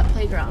 Where's that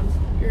playground?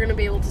 You're gonna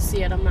be able to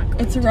see it. I'm not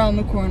going. It's around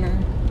the corner.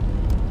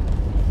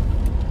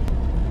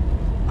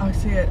 I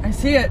see it. I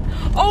see it.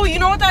 Oh, you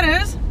know what that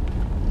is?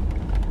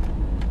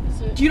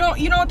 Is it? You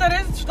know what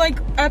that is? It's like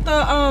at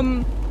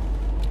the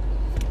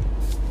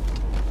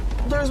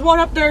there's one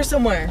up there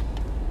somewhere.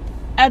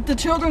 At the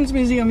Children's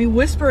Museum, you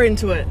whisper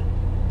into it.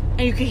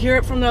 And you can hear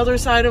it from the other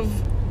side of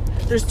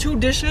there's two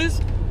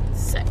dishes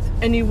Sick.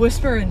 and you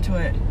whisper into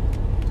it.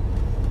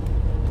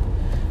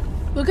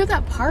 Look at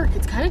that park.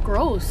 It's kind of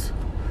gross.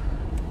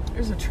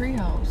 There's a tree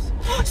house.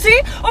 See?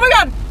 Oh my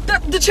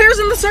god! The chair's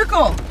in the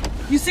circle.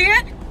 You see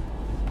it?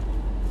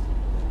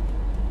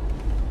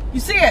 You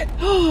see it?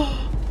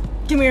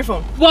 Give me your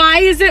phone.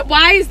 Why is that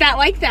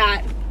like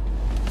that?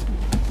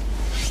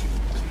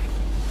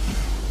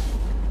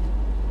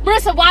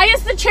 Marissa, why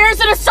is the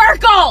chairs in a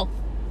circle?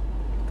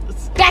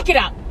 Back it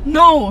up.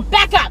 No.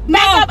 Back up. No,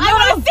 Back up. I no.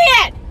 want to see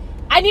it.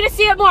 I need to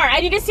see it more.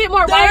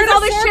 Why They're is in all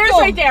a those chairs circle.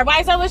 right there? Why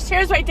is all those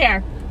chairs right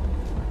there?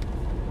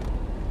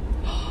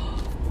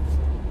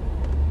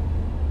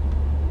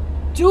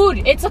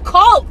 Dude, it's a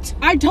cult.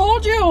 I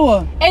told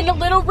you. And the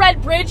Little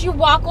Red Bridge, you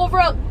walk over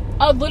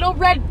a Little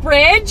Red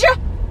Bridge?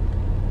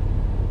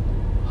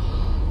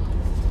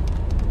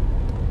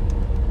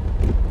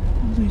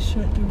 Holy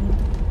shit, dude.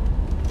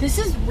 This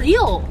is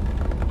real.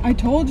 I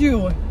told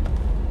you.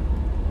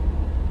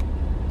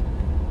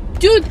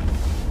 Dude,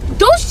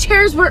 those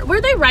chairs,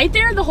 were they right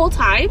there the whole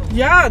time?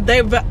 Yeah,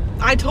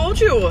 I told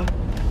you. All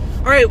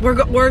right,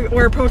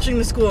 we're approaching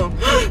the school.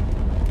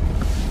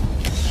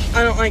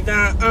 I don't like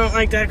that. I don't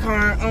like that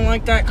car. I don't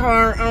like that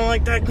car. I don't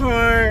like that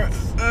car.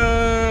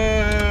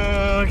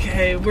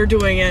 Okay, we're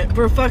doing it.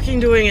 We're fucking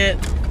doing it.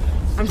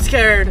 I'm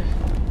scared.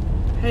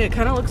 Hey, it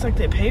kind of looks like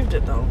they paved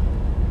it though.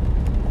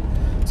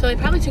 So they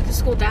probably took the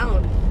school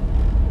down.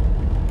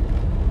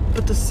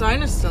 But the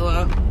sign is still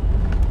up.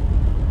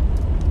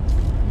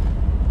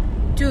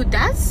 Dude,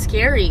 that's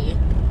scary.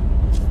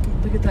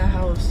 Look at that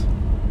house.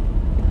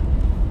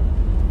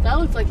 That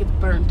looks like it's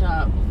burnt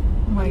up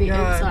my on the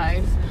God.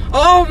 inside.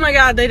 Oh my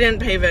God, they didn't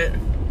pave it.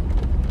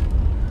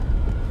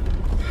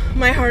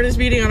 My heart is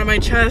beating out of my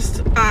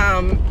chest.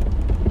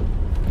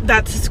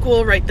 That's the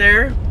school right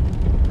there.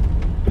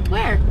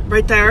 Where?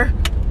 Right there.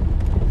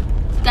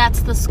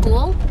 That's the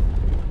school?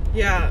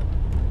 Yeah.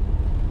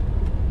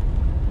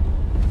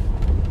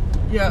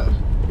 Yeah.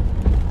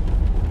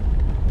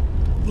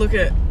 Look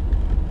at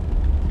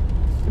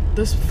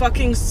this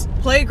fucking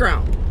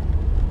playground.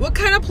 What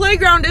kind of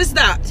playground is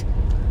that?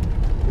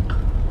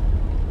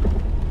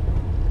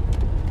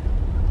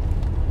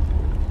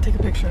 Take a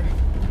picture.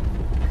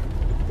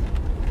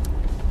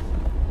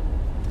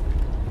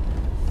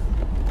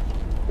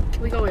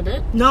 Can we go in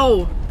it?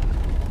 No.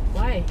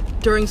 Why?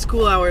 During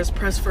school hours,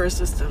 press for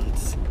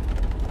assistance.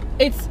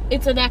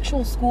 It's an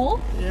actual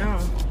school?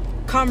 Yeah.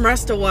 Come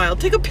rest a while.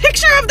 Take a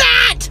picture of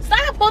that!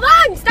 Stop! Hold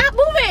on! Stop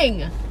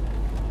moving!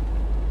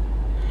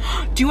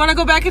 Do you want to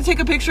go back and take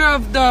a picture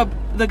of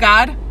the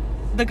God?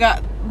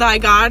 Thy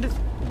God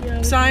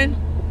sign?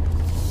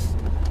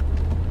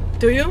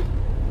 Do you?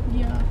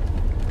 Yeah.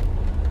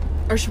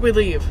 Or should we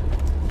leave?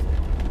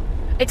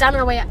 It's on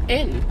our way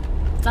in.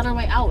 It's on our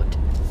way out.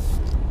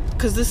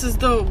 Because this is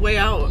the way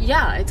out.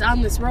 Yeah, it's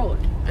on this road.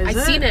 Is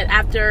I seen it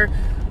after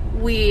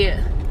we...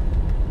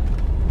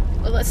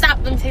 Well, let's stop.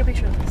 Let me take a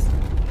picture of this.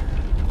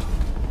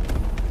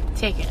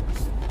 Take it.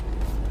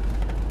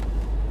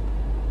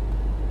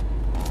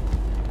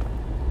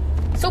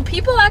 So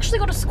people actually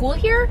go to school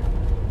here?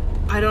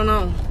 I don't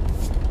know.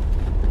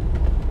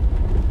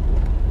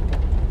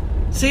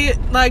 See,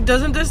 like,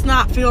 doesn't this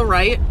not feel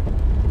right?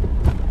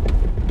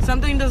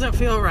 Something doesn't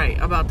feel right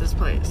about this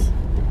place.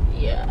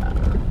 Yeah.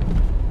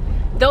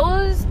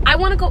 Those... I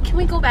want to go... Can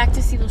we go back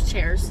to see those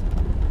chairs?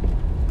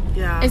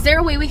 Yeah. Is there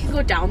a way we can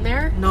go down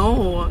there?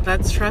 No,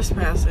 that's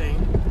trespassing.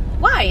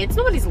 Why? It's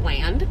nobody's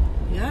land.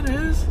 Yeah, it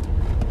is.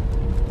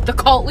 The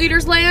cult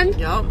leader's land?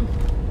 Yup.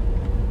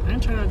 I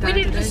ain't trying to die We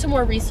need to today. do some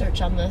more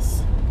research on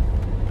this.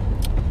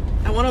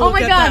 I want to Oh look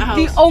my at that God,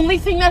 house. the only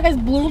thing that has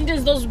bloomed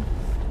is those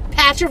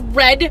patch of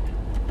red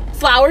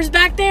flowers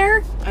back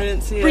there. I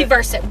didn't see it.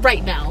 Reverse it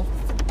right now.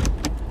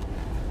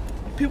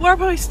 People are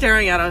probably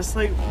staring at us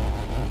like,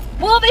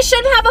 Well, they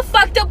shouldn't have a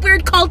fucked up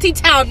weird culty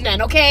town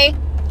then, okay?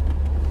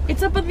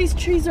 It's up in these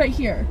trees right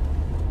here.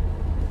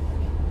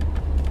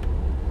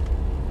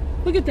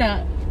 Look at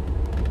that.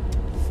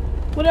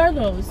 What are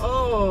those?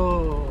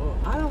 oh,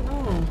 I don't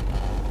know.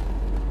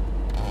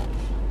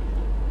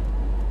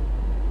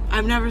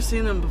 I've never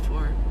seen them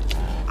before.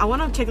 I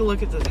want to take a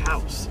look at this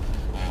house.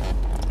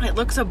 It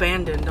looks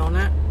abandoned, don't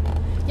it?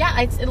 Yeah,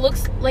 it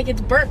looks like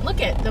it's burnt. Look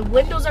at the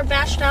windows are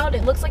bashed out.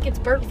 It looks like it's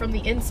burnt from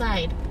the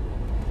inside,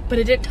 but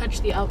it didn't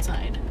touch the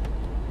outside.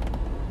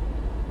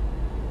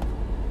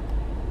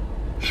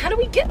 How do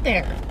we get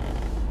there?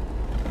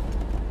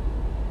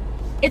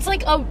 It's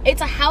like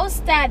it's a house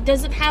that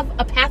doesn't have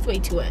a pathway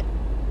to it.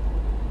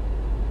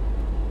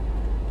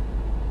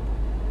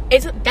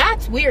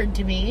 That's weird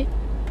to me.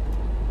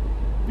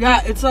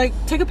 Yeah, it's like,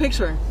 take a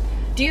picture.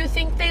 Do you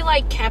think they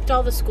like kept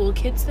all the school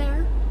kids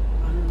there?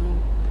 I don't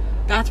know.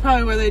 That's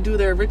probably where they do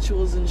their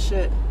rituals and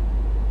shit.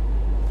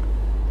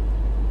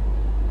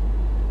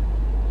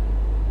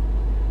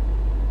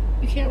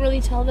 You can't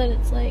really tell that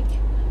it's like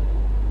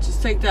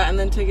Just take that and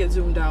then take it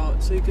zoomed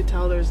out so you could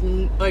tell there's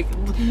no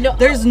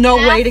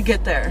way to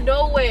get there.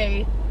 No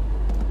way.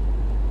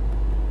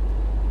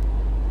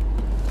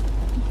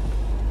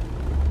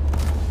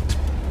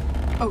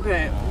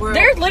 Okay,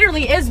 There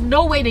literally is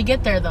no way to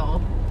get there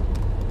though.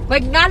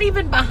 Like not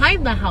even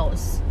behind the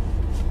house.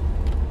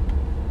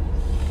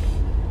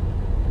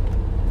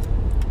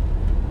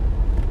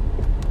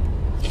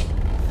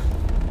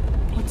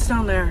 What's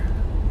down there?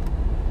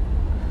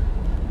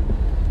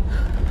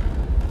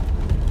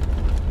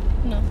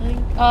 Nothing.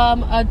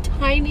 A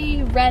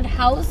tiny red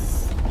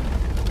house.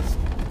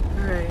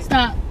 Alright.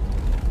 Stop.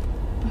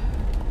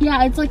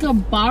 Yeah, it's like a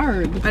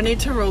barn. I need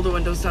to roll the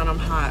windows down. I'm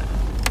hot.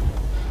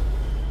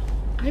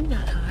 I'm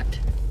not hot.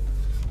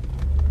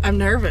 I'm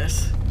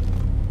nervous.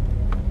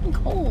 I'm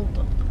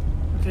cold.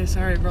 Okay,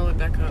 sorry, roll it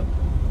back up.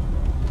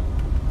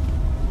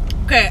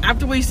 Okay,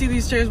 after we see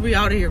these stairs, we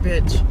out of here,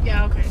 bitch.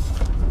 Yeah, okay.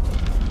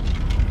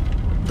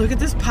 Look at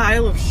this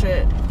pile of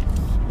shit.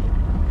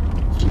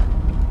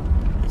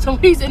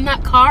 Somebody's in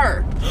that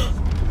car.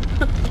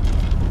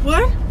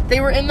 What? They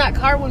were in that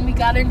car when we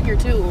got in here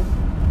too.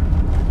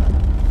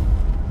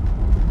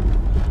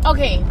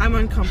 Okay. I'm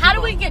uncomfortable. How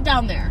do we get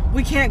down there?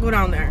 We can't go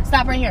down there.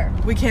 Stop right here.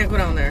 We can't go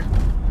down there.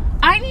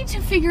 I need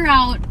to figure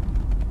out.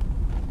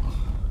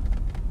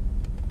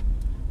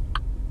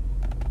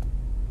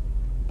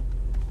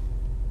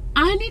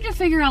 I need to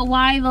figure out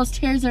why those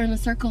chairs are in a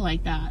circle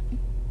like that.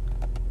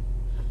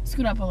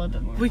 Scoot up a little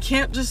bit more. We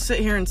can't just sit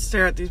here and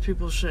stare at these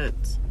people's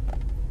shits.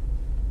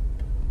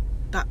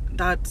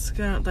 That's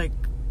gonna, like...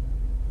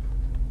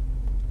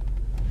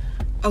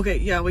 Okay,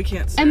 yeah, we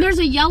can't stare. And there's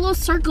a yellow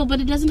circle,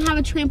 but it doesn't have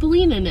a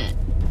trampoline in it.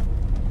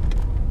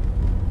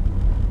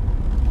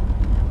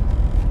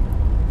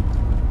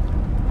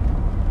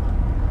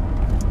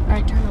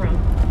 Alright, turn around.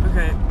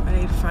 Okay, I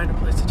need to find a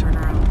place to turn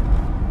around.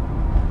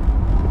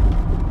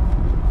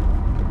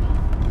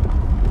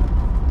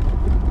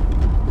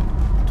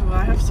 Do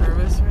I have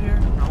service right here?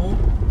 No.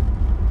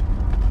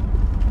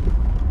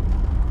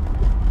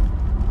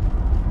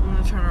 I'm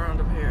gonna turn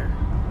around up here.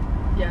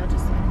 Yeah,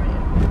 just like right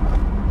here.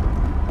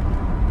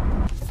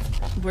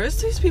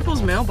 Where's these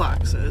people's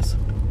mailboxes?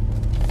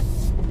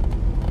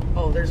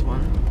 Oh, there's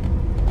one.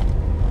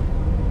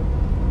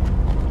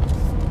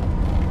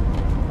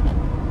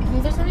 You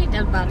think there's any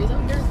dead bodies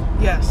out here?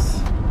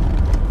 Yes,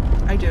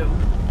 I do.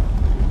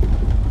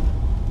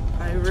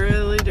 I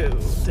really do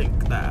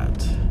think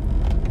that.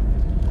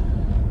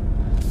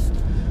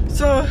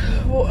 So,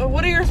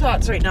 what are your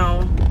thoughts right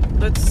now?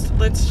 Let's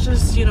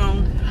just, you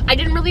know. I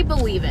didn't really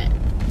believe it.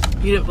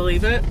 You didn't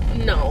believe it?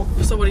 No.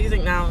 So what do you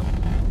think now?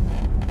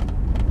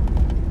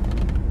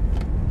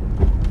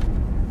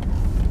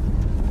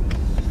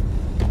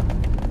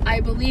 I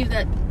believe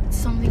that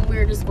something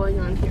weird is going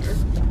on here.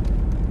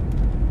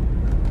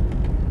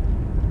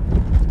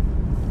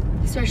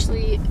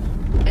 Especially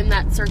in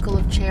that circle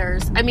of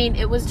chairs. I mean,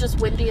 it was just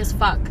windy as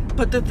fuck.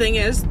 But the thing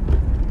is,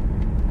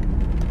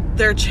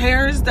 they're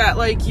chairs that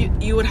like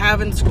you would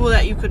have in school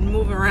that you could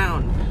move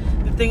around.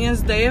 The thing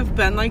is, they have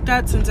been like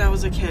that since I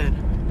was a kid.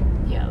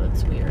 Yeah,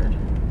 that's weird.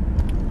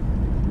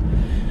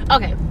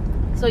 Okay,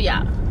 so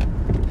yeah.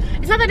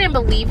 It's not that I didn't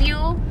believe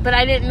you, but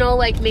I didn't know,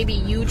 like, maybe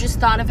you just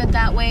thought of it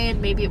that way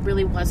and maybe it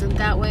really wasn't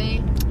that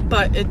way.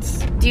 But it's...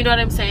 Do you know what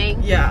I'm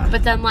saying? Yeah.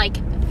 But then, like,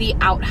 the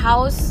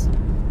outhouse,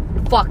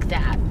 fuck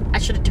that. I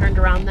should have turned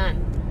around then.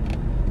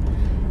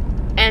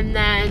 And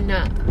then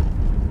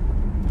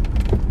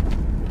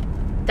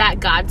that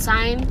God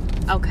sign,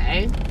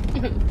 okay.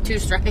 2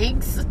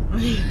 strikes.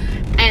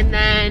 And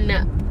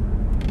then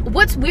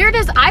what's weird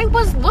is I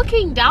was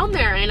looking down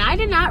there and I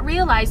did not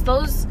realize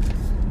those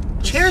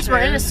chairs were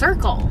in a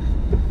circle.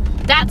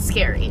 That's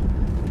scary.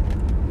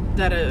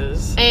 That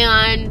is.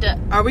 And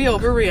are we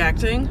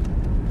overreacting?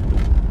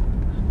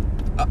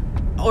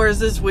 Or is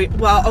this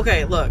well,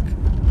 okay, look.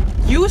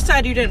 You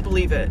said you didn't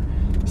believe it.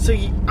 So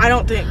I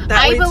don't think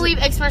that I believe,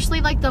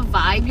 especially like the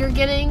vibe you're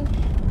getting.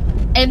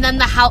 And then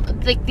the house,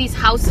 like these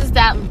houses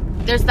that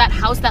there's that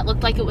house that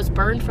looked like it was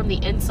burned from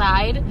the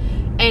inside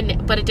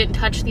but it didn't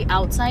touch the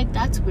outside.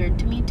 That's weird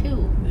to me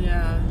too.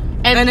 Yeah.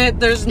 And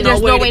there's no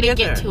way to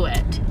get to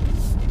it.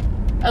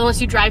 Unless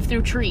you drive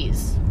through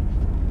trees.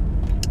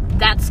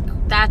 That's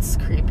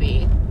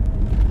creepy.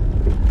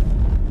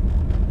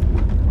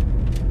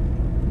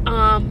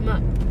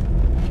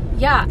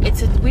 Yeah,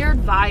 it's a weird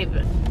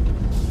vibe.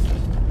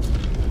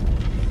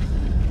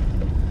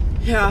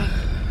 Yeah.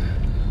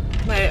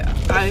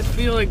 I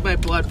feel like my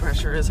blood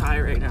pressure is high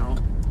right now.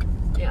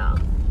 Yeah.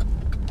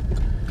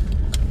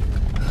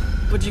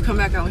 Would you come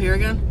back out here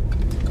again?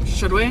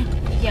 Should we?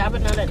 Yeah,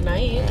 but not at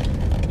night.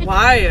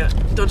 Why?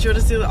 Don't you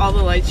want to see all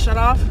the lights shut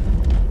off?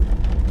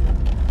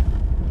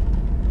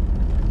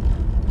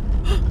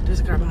 There's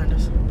a car behind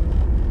us.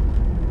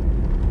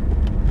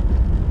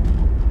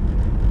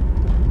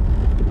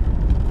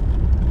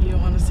 You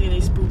don't want to see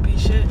any spoopy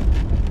shit?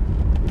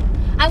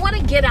 I want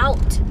to get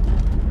out.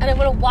 And I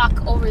want to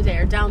walk over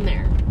there, down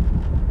there.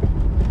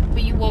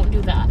 But you won't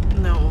do that.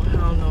 No,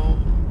 hell no.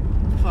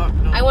 Fuck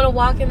no. I want to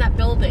walk in that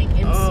building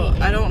and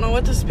see. I don't know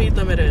what the speed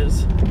limit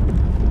is.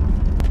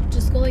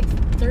 Just go like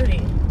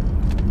 30.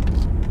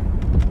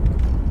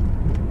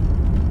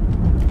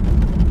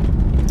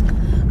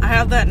 I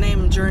have that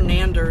name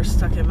Jernander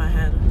stuck in my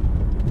head.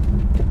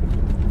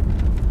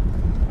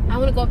 I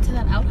want to go up to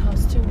that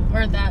outhouse too,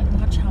 or that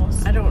watch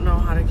house. I don't know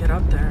how to get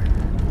up there.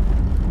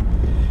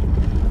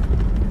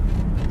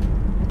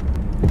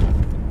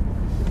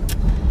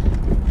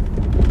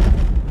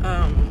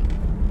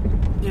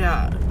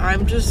 Yeah,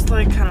 I'm just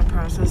like kind of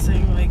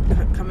processing like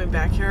coming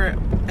back here.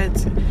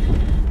 It's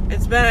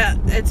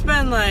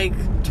been like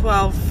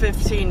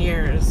 12-15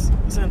 years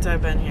since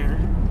I've been here.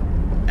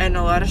 And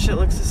a lot of shit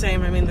looks the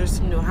same. I mean, there's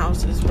some new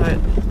houses, but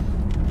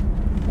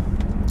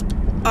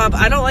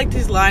I don't like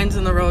these lines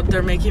in the road.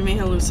 They're making me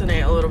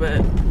hallucinate a little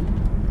bit.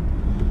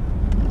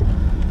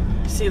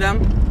 See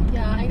them?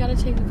 Yeah, I gotta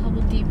take a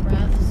couple deep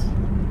breaths.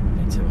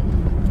 Me too.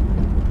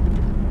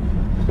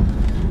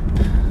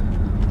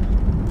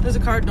 There's a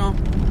cardinal.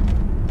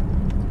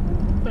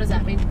 But What does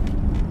that mean?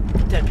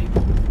 Dead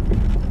people.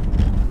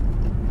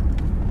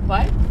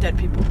 What? Dead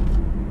people.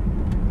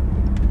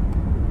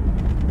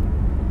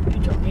 You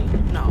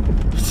joking? No.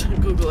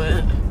 Google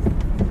it.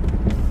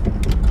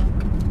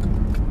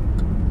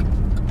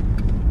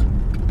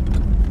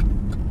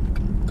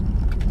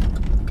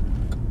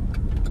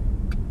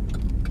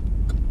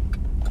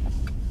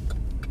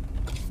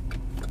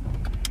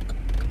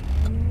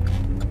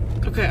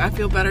 Okay, I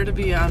feel better to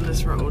be on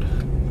this road.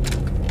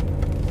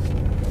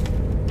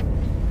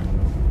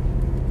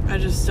 I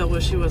just still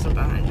wish he wasn't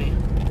behind me.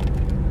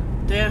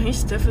 Damn, he's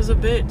stiff as a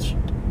bitch.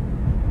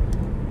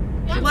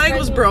 Yeah, His leg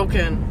was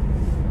broken.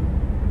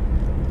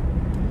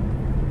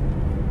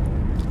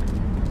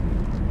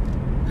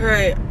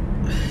 Alright,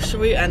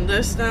 should we end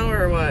this now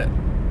or what?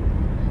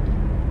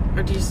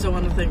 Or do you still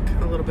want to think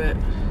a little bit?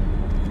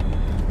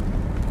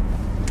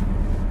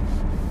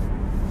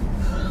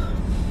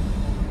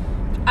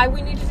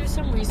 We need to do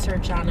some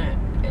research on it.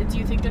 Do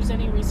you think there's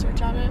any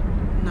research on it?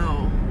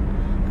 No.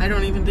 I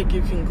don't even think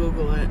you can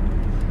Google it.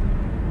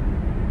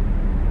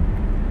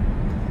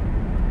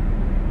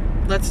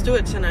 Let's do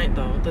it tonight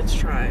though. Let's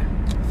try.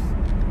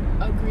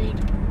 Agreed.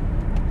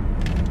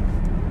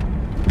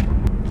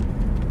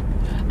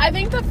 I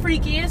think the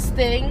freakiest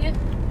thing...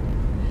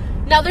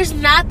 Now, there's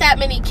not that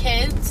many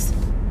kids.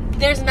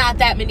 There's not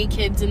that many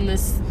kids in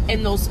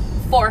those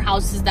 4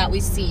 houses that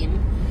we've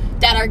seen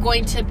that are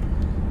going to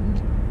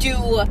do,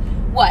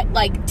 what,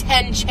 like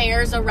 10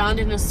 chairs around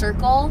in a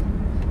circle?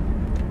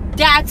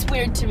 That's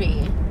weird to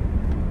me.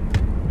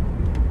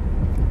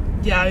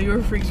 Yeah, you were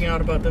freaking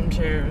out about them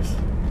chairs.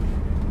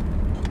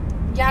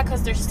 Yeah,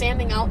 because they're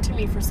standing out to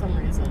me for some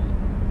reason.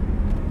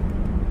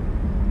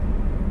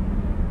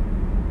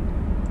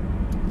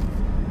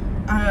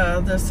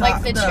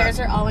 The chairs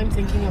are all I'm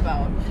thinking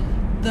about.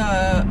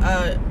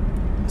 The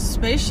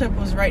spaceship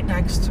was right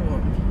next to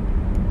him.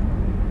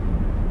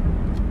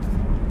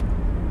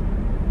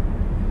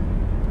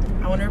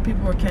 I wonder if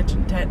people were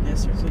catching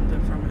tetanus or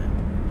something from it.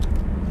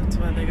 That's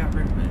why they got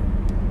rid of it.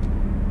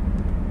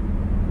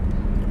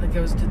 Like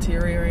it was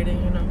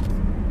deteriorating, you know?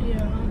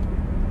 Yeah.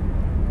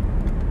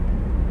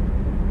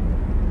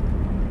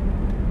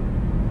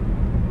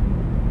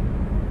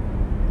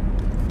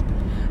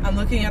 I'm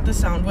looking at the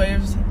sound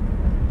waves,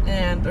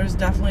 and there's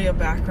definitely a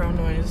background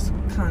noise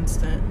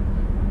constant.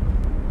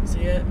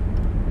 See it?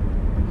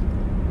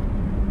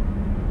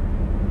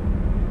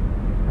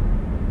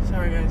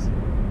 Sorry, guys.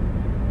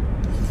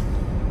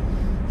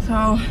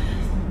 So,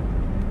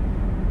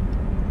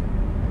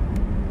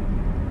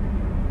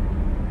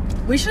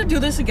 we should do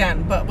this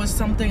again, but with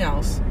something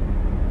else.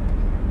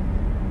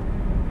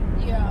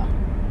 Yeah.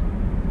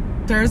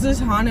 There's this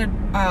haunted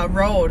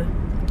road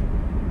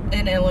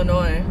in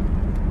Illinois.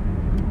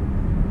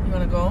 You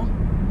wanna go?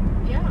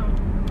 Yeah.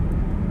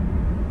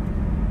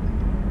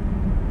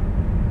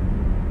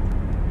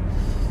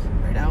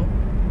 Right out.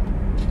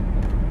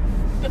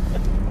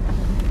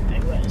 I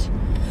wish.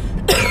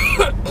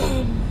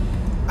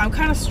 I'm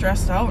kind of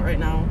stressed out right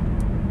now.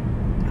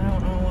 I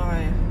don't know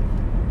why.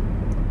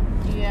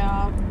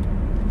 Yeah.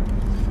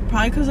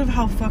 Probably because of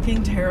how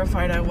fucking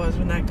terrified I was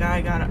when that guy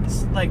got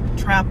us, like,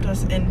 trapped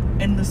us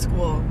in the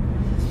school.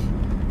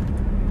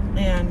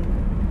 And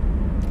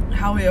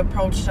how he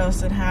approached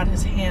us and had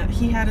his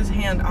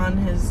hand on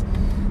his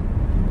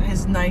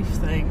knife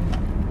thing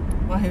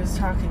while he was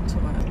talking to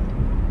us.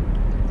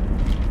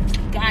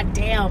 God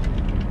damn.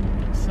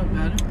 So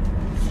good.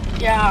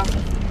 Yeah.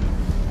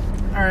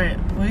 Alright,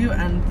 will you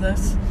end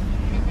this?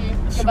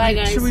 Mm-hmm. Goodbye,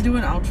 guys. Should we do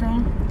an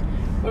outro?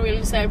 What are we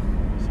gonna say?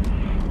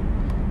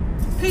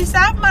 Peace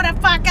out,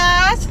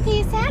 motherfuckers!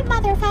 Peace out,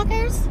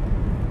 motherfuckers.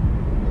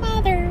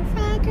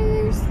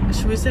 Motherfuckers.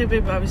 Should we say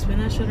Big Bobby Spin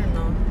that shit or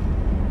no?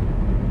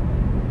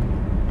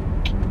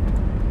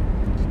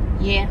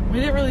 Yeah. We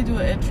didn't really do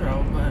an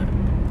intro, but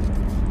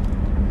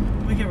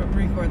we can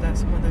record that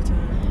some other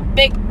time.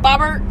 Big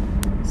Bobber.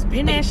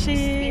 Spin that shit.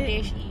 Spin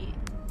that shit.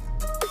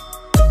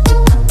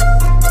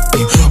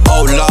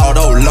 Oh Lord,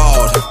 oh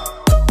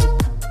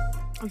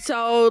Lord.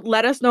 So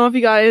let us know if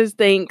you guys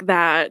think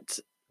that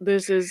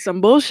this is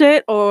some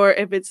bullshit or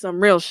if it's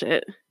some real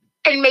shit.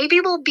 And maybe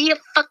we'll be a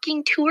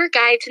fucking tour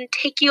guides and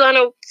take you on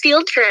a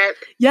field trip.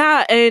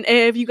 Yeah, and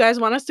if you guys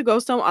want us to go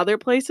some other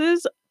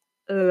places,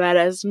 let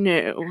us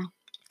know.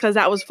 Because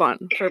that was fun,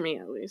 for me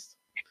at least.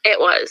 It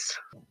was.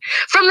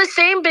 From the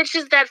same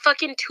bitches that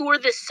fucking tour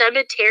the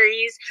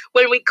cemeteries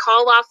when we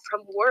call off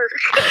from work.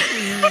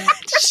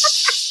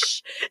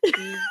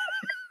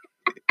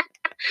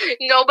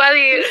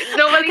 Nobody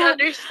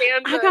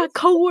understands I got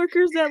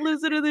coworkers that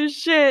listen to this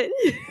shit.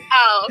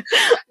 Oh,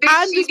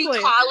 I'm bitch, just be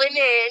playing. calling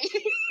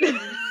in.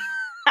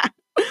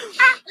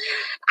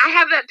 I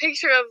have that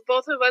picture of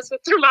both of us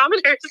with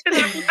thermometers in our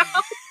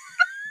mouth.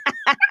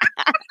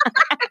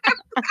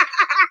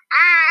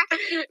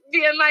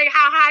 Being like,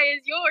 how high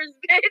is yours,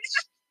 bitch?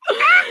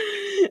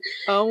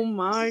 Oh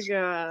my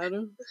god.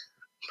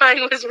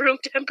 Mine was room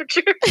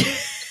temperature.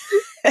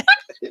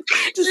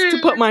 Just to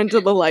put mine to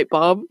the light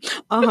bulb.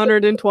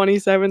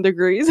 127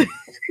 degrees.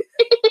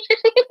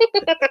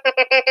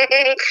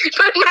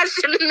 Put my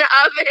shit in the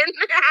oven.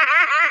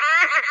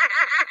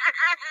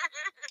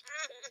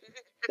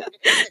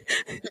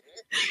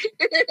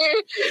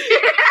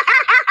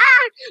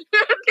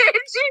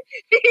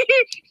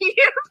 Bitch,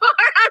 you're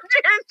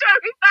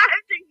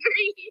 425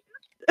 degrees.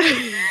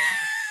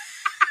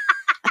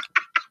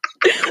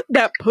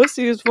 That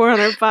pussy is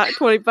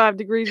 425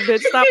 degrees,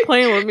 bitch. Stop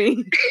playing with me. I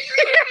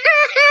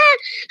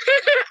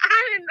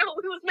didn't know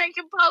we was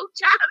making pork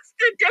chops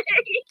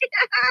today.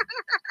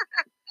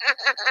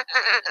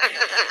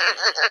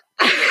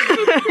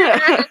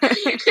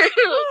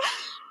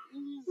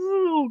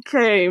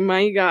 Okay,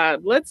 my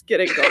God. Let's get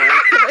it going.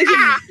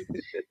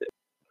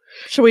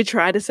 Should we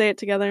try to say it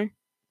together?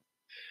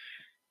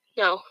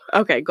 No.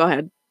 Okay, go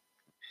ahead.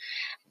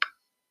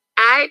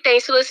 Alright,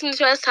 thanks for listening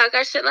to us talk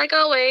our shit like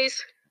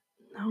always.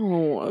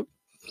 No.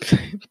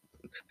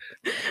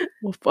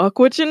 We'll fuck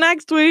with you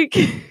next week.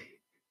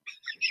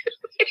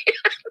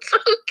 So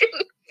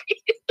confused.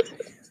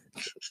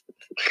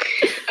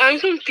 I'm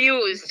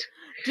confused.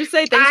 Just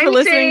say thanks for I'm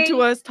listening saying-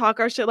 to us talk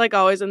our shit like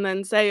always, and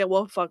then say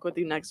we'll fuck with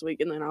you next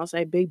week, and then I'll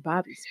say Big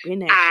Bobby spin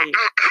that shit. I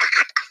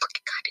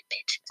fucking got it,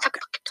 bitch. Stop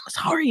fucking talking.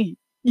 Sorry,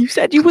 you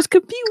said you was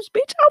confused,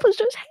 bitch. I was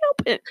just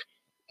helping.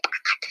 I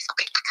got this.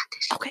 Okay, I got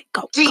this. Okay,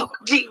 go. G, Go.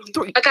 G.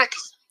 3, I got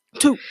this.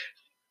 2,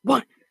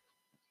 1.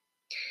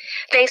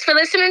 Thanks for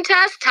listening to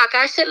us talk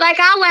our shit like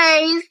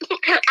always.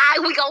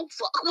 We gon'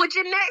 fuck with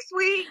you next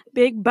week.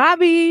 Big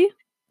Bobby,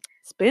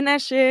 spin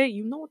that shit.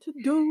 You know what to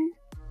do.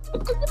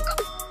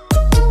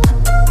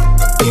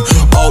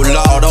 Oh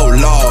Lord, oh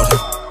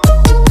Lord.